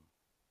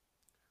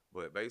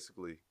 but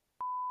basically,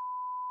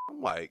 I'm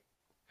like,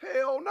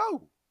 hell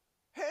no,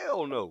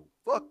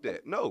 fuck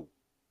that, no.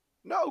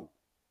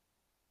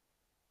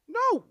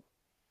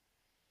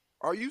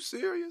 Are you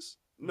serious?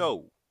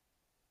 No,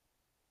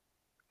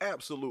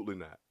 absolutely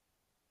not.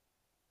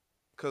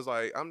 Cause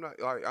I'm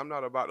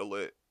not about to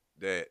let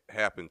that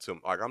happen to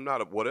him. Like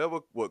whatever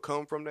would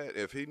come from that.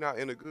 If he not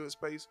in a good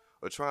space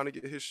or trying to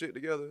get his shit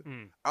together,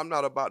 I'm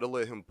not about to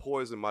let him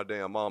poison my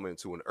damn mama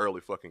into an early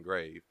fucking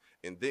grave,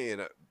 and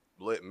then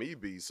let me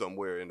be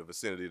somewhere in the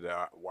vicinity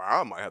where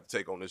I might have to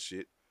take on this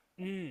shit.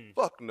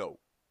 Fuck no.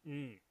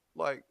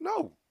 Like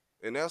no,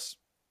 and that's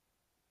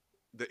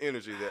the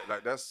energy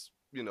that that's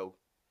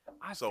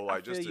I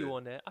just feel you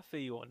on that. I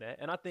feel you on that,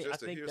 and I think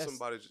hear that's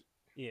somebody.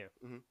 Yeah.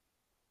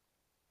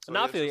 So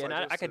no, I feel you, and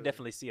I could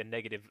definitely see a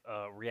negative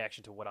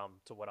reaction to what I'm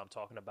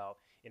talking about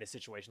in a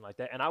situation like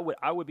that, and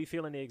I would be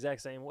feeling the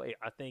exact same way.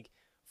 I think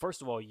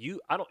first of all,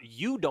 you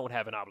don't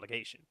have an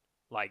obligation.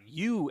 Like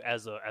you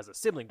as a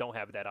sibling don't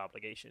have that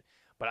obligation.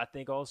 But I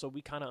think also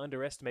we kind of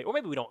underestimate, or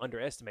maybe we don't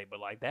underestimate, but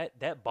like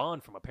that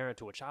bond from a parent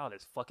to a child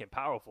is fucking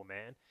powerful,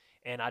 man.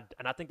 And I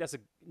think that's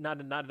not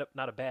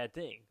a bad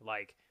thing.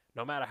 Like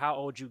no matter how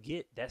old you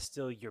get, that's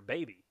still your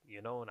baby,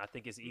 And I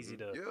think it's easy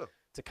to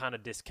kind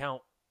of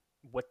discount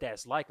what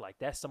that's like. Like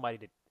that's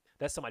somebody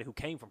who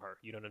came from her,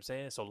 you know what I'm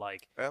saying? So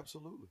like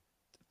absolutely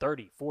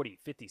 30, 40,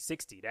 50,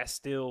 60, there's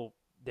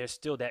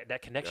still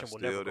that connection will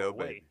never go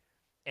away. Baby.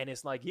 And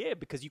it's like, yeah,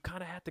 because you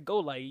kind of have to go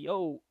like,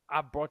 yo,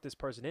 I brought this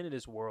person into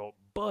this world,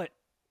 but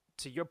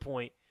to your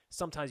point,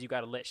 sometimes you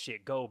got to let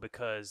shit go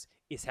because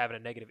it's having a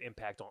negative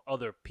impact on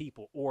other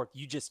people, or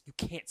you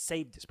can't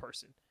save this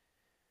person,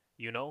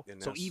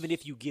 So even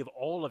if you give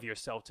all of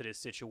yourself to this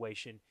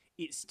situation,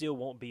 it still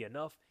won't be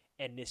enough,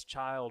 and this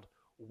child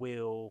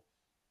will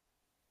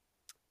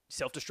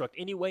self-destruct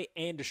anyway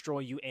and destroy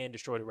you and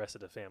destroy the rest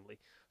of the family.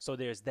 So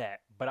there's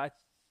that. But I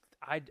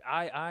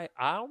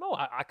don't know.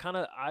 I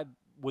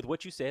with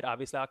what you said,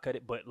 obviously I'll cut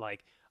it, but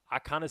like I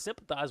kind of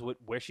sympathize with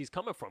where she's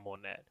coming from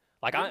on that.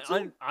 Like I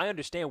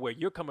understand where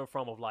you're coming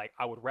from of like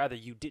I would rather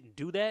you didn't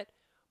do that,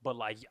 but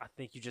like I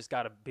think you just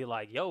got to be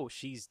like, yo,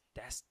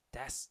 that's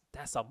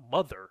a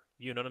mother,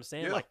 you know what I'm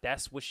saying? Yeah. Like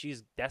that's what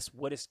it's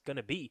going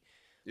to be.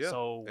 Yeah.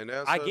 So and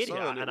as I her get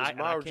son, it. it was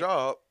my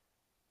job.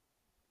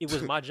 It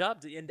was my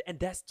job and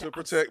that's to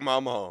protect my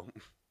mom.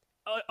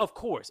 Of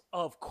course. So,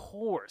 of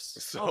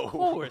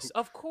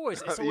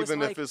course. So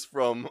even if it's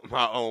from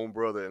my own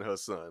brother and her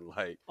son,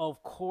 like,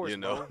 of course,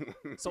 bro.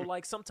 So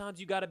like sometimes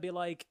you got to be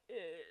like,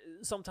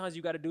 sometimes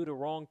you got to do the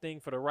wrong thing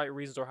for the right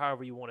reasons or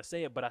however you want to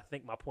say it. But I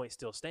think my point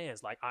still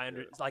stands. Like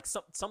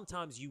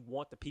sometimes you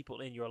want the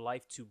people in your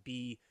life to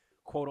be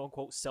quote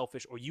unquote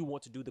selfish, or you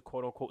want to do the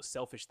quote unquote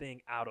selfish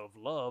thing out of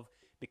love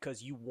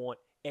because you want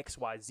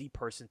XYZ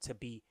person to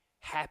be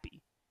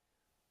happy.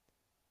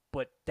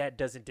 But that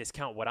doesn't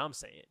discount what I'm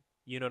saying.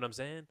 You know what I'm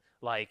saying?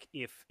 Like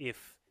if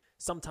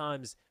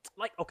sometimes,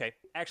 like, okay,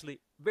 actually,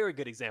 very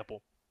good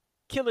example.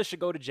 Killers should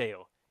go to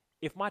jail.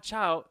 If my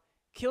child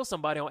kills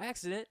somebody on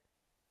accident,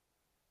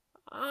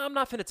 I'm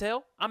not finna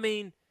tell. I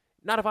mean,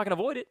 Not if I can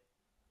avoid it.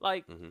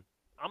 Like,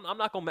 I'm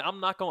not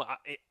gonna.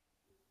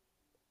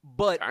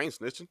 But I ain't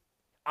snitching.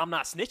 I'm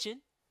not snitching,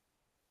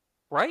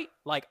 right?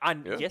 Like,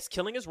 yes,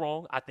 killing is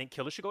wrong. I think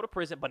killers should go to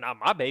prison, but not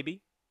my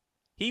baby.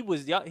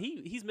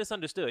 He's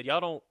misunderstood. Y'all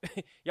don't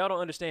y'all don't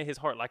understand his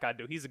heart like I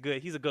do. He's a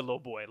good little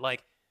boy.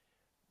 Like,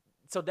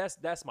 so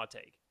that's my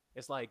take.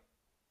 It's like,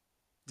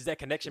 does that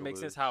connection make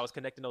sense? How I was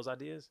connecting those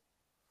ideas?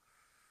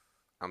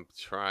 I'm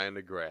trying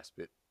to grasp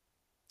it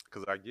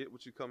because I get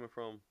what you're coming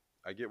from.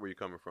 I get where you're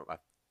coming from. I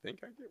think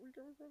I get where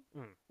you're coming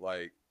from.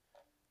 Like,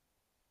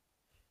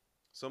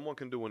 someone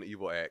can do an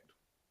evil act,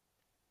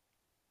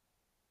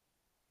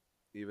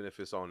 even if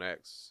it's on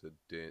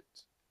accident,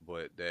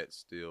 but that's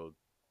still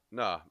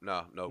no.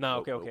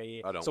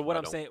 Okay, yeah. I don't. So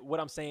what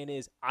I'm saying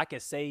is, I can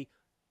say,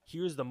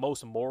 here's the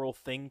most moral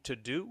thing to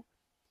do.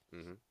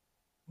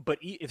 But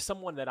if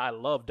someone that I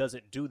love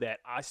doesn't do that,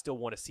 I still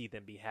want to see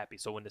them be happy.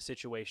 So in the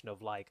situation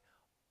of like,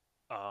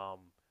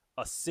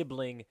 a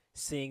sibling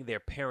seeing their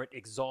parent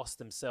exhaust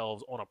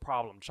themselves on a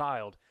problem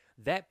child,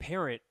 that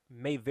parent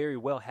may very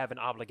well have an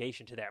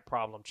obligation to that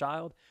problem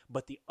child,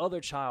 but the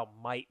other child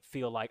might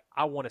feel like,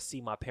 I want to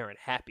see my parent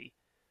happy.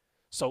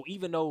 So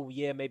even though,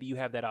 yeah, maybe you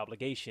have that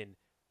obligation,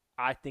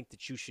 I think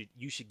that you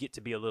should get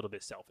to be a little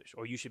bit selfish,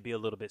 or you should be a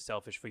little bit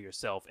selfish for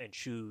yourself and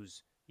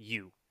choose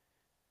you.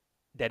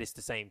 That it's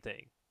the same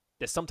thing.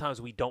 That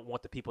sometimes we don't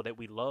want the people that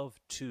we love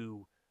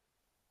to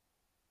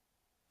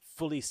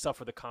fully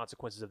suffer the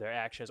consequences of their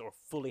actions or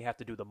fully have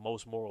to do the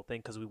most moral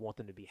thing because we want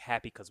them to be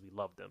happy because we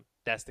love them.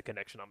 That's the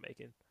connection I'm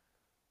making.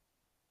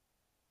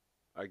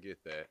 I get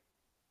that.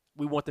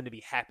 We want them to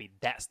be happy.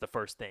 That's the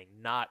first thing,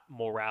 not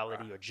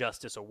morality or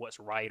justice or what's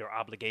right or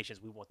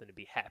obligations. We want them to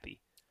be happy.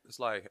 It's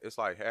like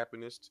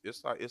happiness.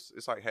 It's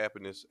like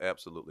happiness,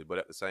 absolutely. But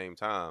at the same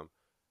time,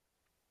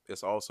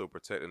 it's also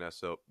protecting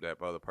that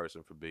other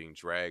person from being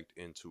dragged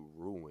into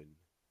ruin.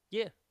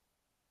 Yeah.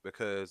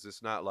 Because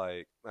it's not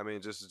like, I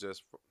mean, just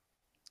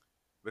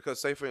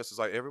because, say for instance,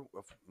 like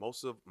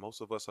most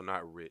of us are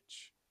not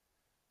rich.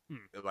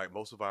 Like,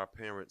 most of our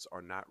parents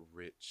are not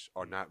rich,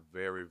 are not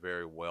very,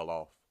 very well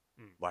off.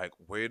 Like,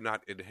 we're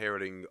not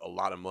inheriting a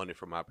lot of money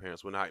from our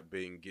parents. We're not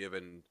being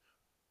given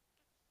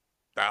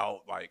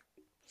like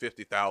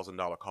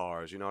 $50,000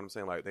 cars. You know what I'm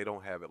saying? Like, they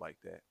don't have it like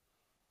that.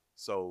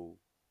 So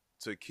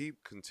to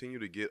continue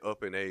to get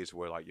up in age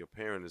where like your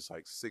parent is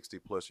like 60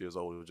 plus years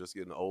old, or just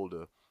getting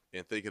older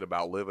and thinking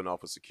about living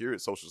off of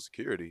Social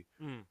Security,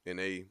 and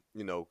they,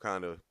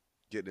 kind of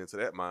getting into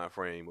that mind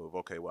frame of,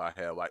 okay, well,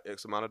 I have like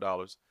X amount of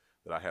dollars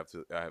that I have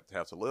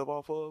to live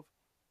off of,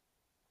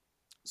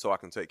 so I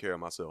can take care of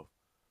myself.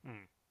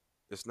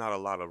 It's not a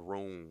lot of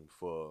room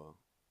for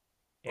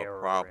a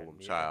problem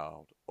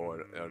child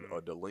or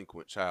a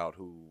delinquent child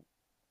who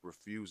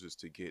refuses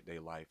to get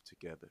their life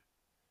together.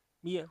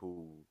 Yeah.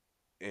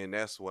 And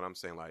that's what I'm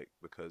saying, like,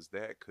 because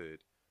that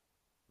could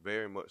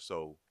very much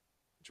so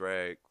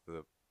drag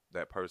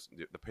that person,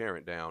 the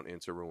parent, down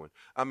into ruin.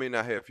 I mean,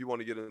 now, hey, if you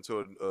want to get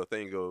into a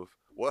thing of,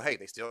 well, hey,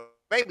 they still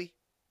baby,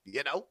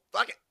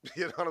 fuck it.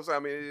 You know what I'm saying? I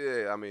mean,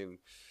 yeah, I mean,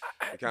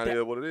 it kind of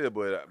is what it is,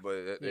 but at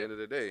the end of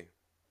the day,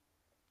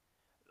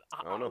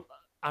 I don't know.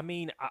 I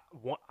mean,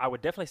 I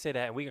would definitely say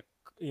that, and we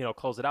can,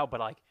 close it out, but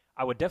like,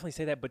 I would definitely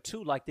say that, but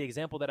too, like the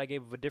example that I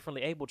gave of a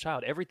differently able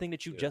child, everything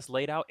that you just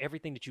laid out,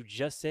 everything that you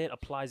just said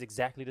applies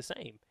exactly the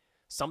same.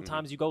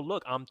 Sometimes you go,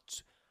 look, I'm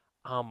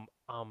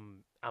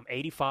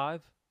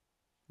 85.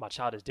 My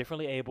child is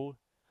differently abled.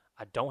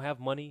 I don't have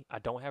money. I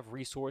don't have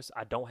resource.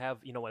 I don't have,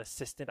 an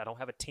assistant. I don't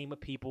have a team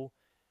of people.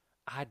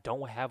 I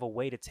don't have a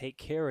way to take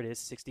care of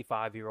this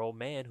 65-year-old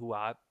man who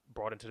I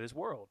brought into this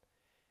world.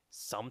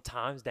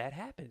 Sometimes that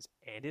happens,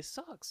 and it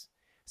sucks.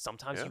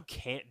 Sometimes you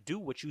can't do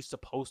what you're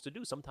supposed to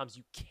do. Sometimes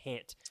you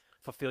can't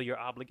fulfill your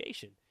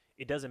obligation.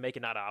 It doesn't make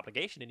it not an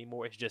obligation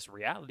anymore. It's just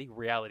reality.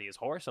 Reality is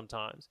hard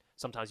sometimes.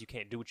 Sometimes you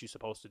can't do what you're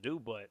supposed to do,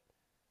 but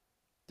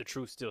the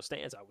truth still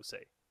stands, I would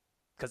say.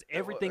 Because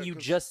everything you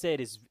just said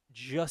is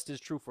just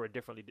as true for a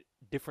differently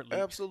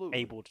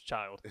abled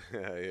child.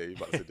 Yeah, you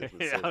about to say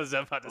differently. I was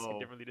about to say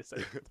differently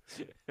disabled.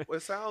 Well,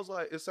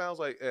 it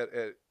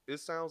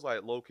sounds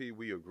like low key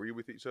we agree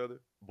with each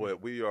other,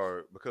 but we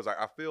are, because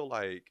I feel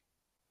like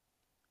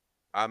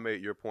I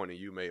made your point and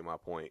you made my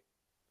point.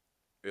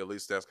 At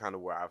least that's kind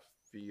of where I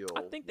feel.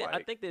 I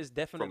think there's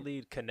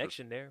definitely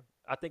connection there.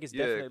 I think it's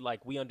definitely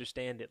like we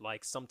understand it.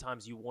 Like,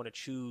 sometimes you want to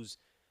choose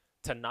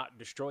to not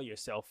destroy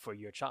yourself for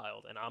your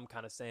child. And I'm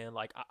kind of saying,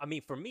 like, I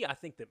mean, for me, I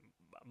think that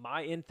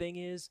my end thing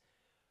is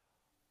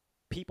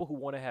people who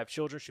want to have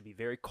children should be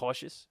very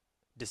cautious.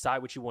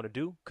 Decide what you want to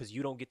do, because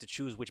you don't get to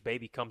choose which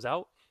baby comes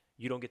out.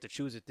 You don't get to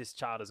choose if this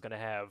child is going to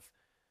have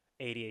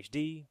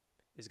ADHD,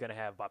 is going to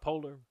have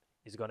bipolar,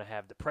 is going to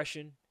have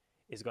depression,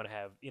 is going to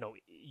have,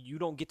 you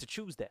don't get to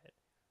choose that.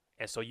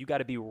 And so you got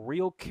to be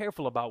real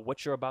careful about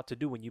what you're about to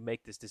do when you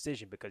make this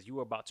decision, because you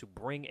are about to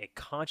bring a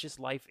conscious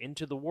life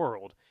into the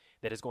world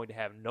that is going to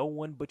have no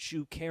one but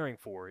you caring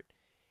for it.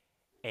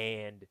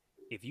 And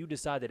if you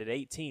decide that at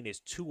 18 is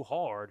too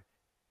hard,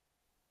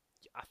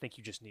 I think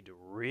you just need to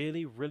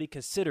really, really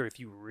consider if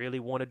you really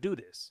want to do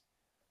this.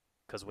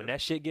 Because when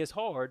that shit gets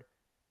hard,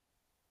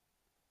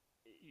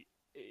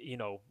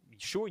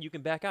 sure, you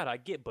can back out, I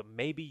get, but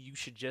maybe you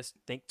should just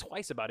think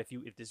twice about if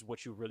this is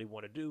what you really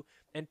want to do.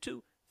 And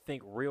two,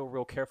 think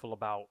real careful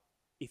about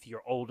if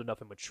you're old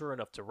enough and mature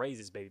enough to raise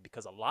this baby,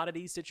 because a lot of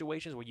these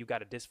situations where you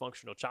got a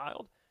dysfunctional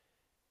child,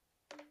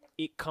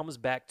 it comes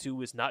back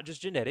to, it's not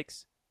just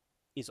genetics,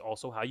 it's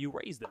also how you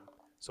raise them.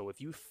 So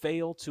if you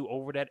fail to,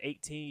 over that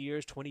 18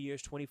 years, 20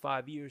 years,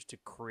 25 years, to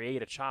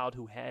create a child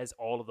who has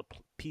all of the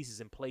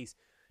pieces in place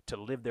to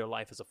live their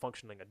life as a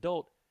functioning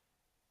adult,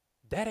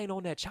 that ain't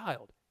on that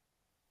child.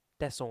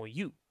 That's on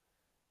you.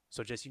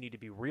 So just, you need to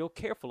be real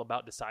careful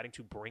about deciding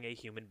to bring a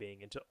human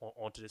being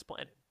onto this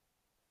planet.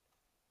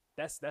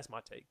 That's my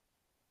take.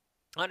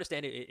 I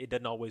understand it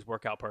doesn't always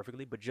work out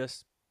perfectly, but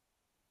just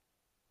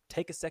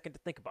take a second to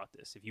think about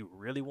this if you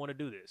really want to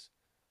do this.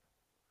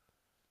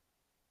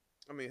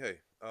 I mean, hey,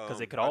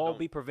 because it could all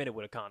be prevented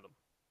with a condom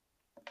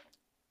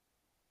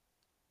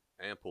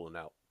and pulling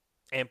out,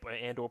 and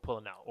or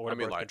pulling out, or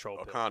birth control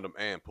a pill. condom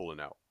and pulling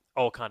out.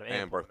 Oh, condom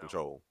and birth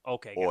control.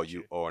 Okay,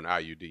 or an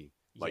IUD.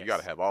 Like, you got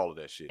to have all of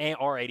that shit. And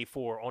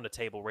R84 on the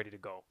table, ready to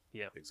go.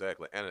 Yeah,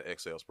 exactly. And an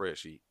Excel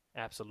spreadsheet.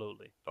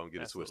 Absolutely. Don't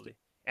get it twisted.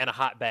 And a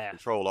hot bath.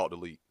 Control, Alt,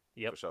 Delete.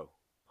 Yep. For sure.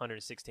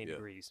 116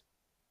 degrees.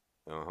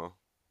 Mm-hmm.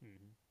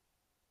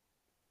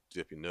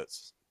 Dip your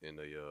nuts in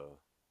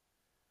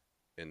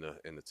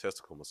the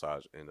testicle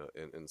massage in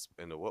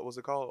the what was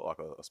it called, like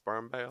a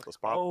sperm bath,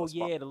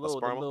 the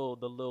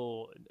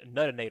little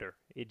nutinator.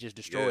 It just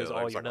destroys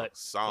all your like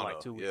nuts sauna, for like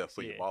 2 weeks.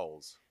 For your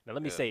balls. Now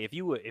let me say, if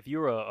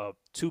you're a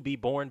to be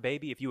born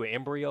baby, if you're an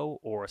embryo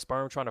or a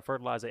sperm trying to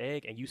fertilize an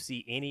egg, and you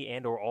see any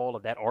and or all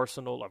of that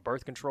arsenal of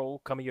birth control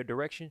coming your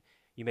direction,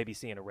 you may be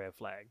seeing a red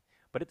flag.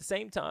 But at the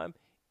same time,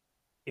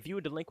 if you're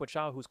a delinquent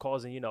child who's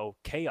causing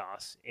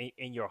chaos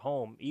in your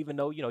home, even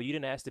though you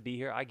didn't ask to be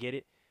here, I get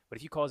it. But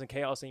if you're causing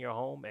chaos in your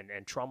home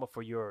and trauma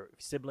for your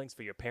siblings,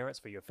 for your parents,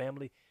 for your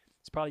family,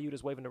 it's probably you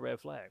that's waving the red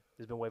flag.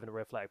 This has been Waving the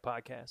Red Flag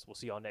podcast. We'll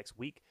see y'all next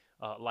week.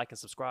 Like and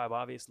subscribe,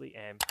 obviously,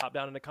 and pop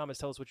down in the comments.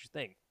 Tell us what you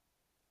think.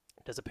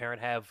 Does a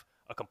parent have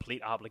a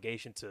complete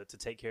obligation to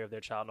take care of their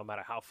child, no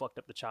matter how fucked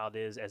up the child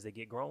is as they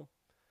get grown?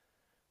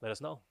 Let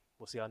us know.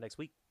 We'll see y'all next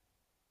week.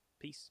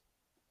 Peace.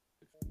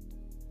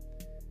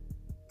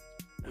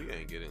 We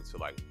ain't get into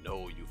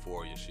no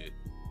euphoria shit.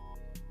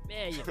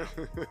 Man,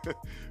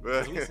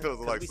 Well, it was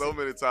like so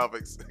many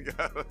topics.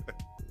 Because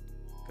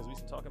we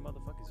some talking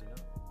motherfuckers,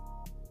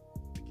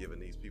 Giving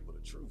these people the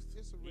truth.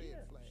 It's a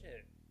red flag.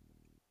 Shit.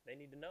 They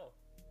need to know.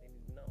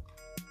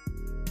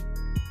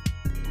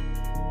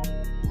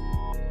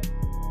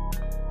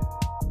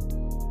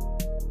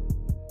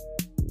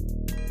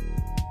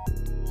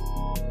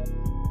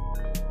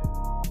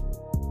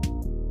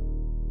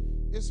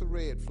 It's a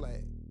red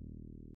flag.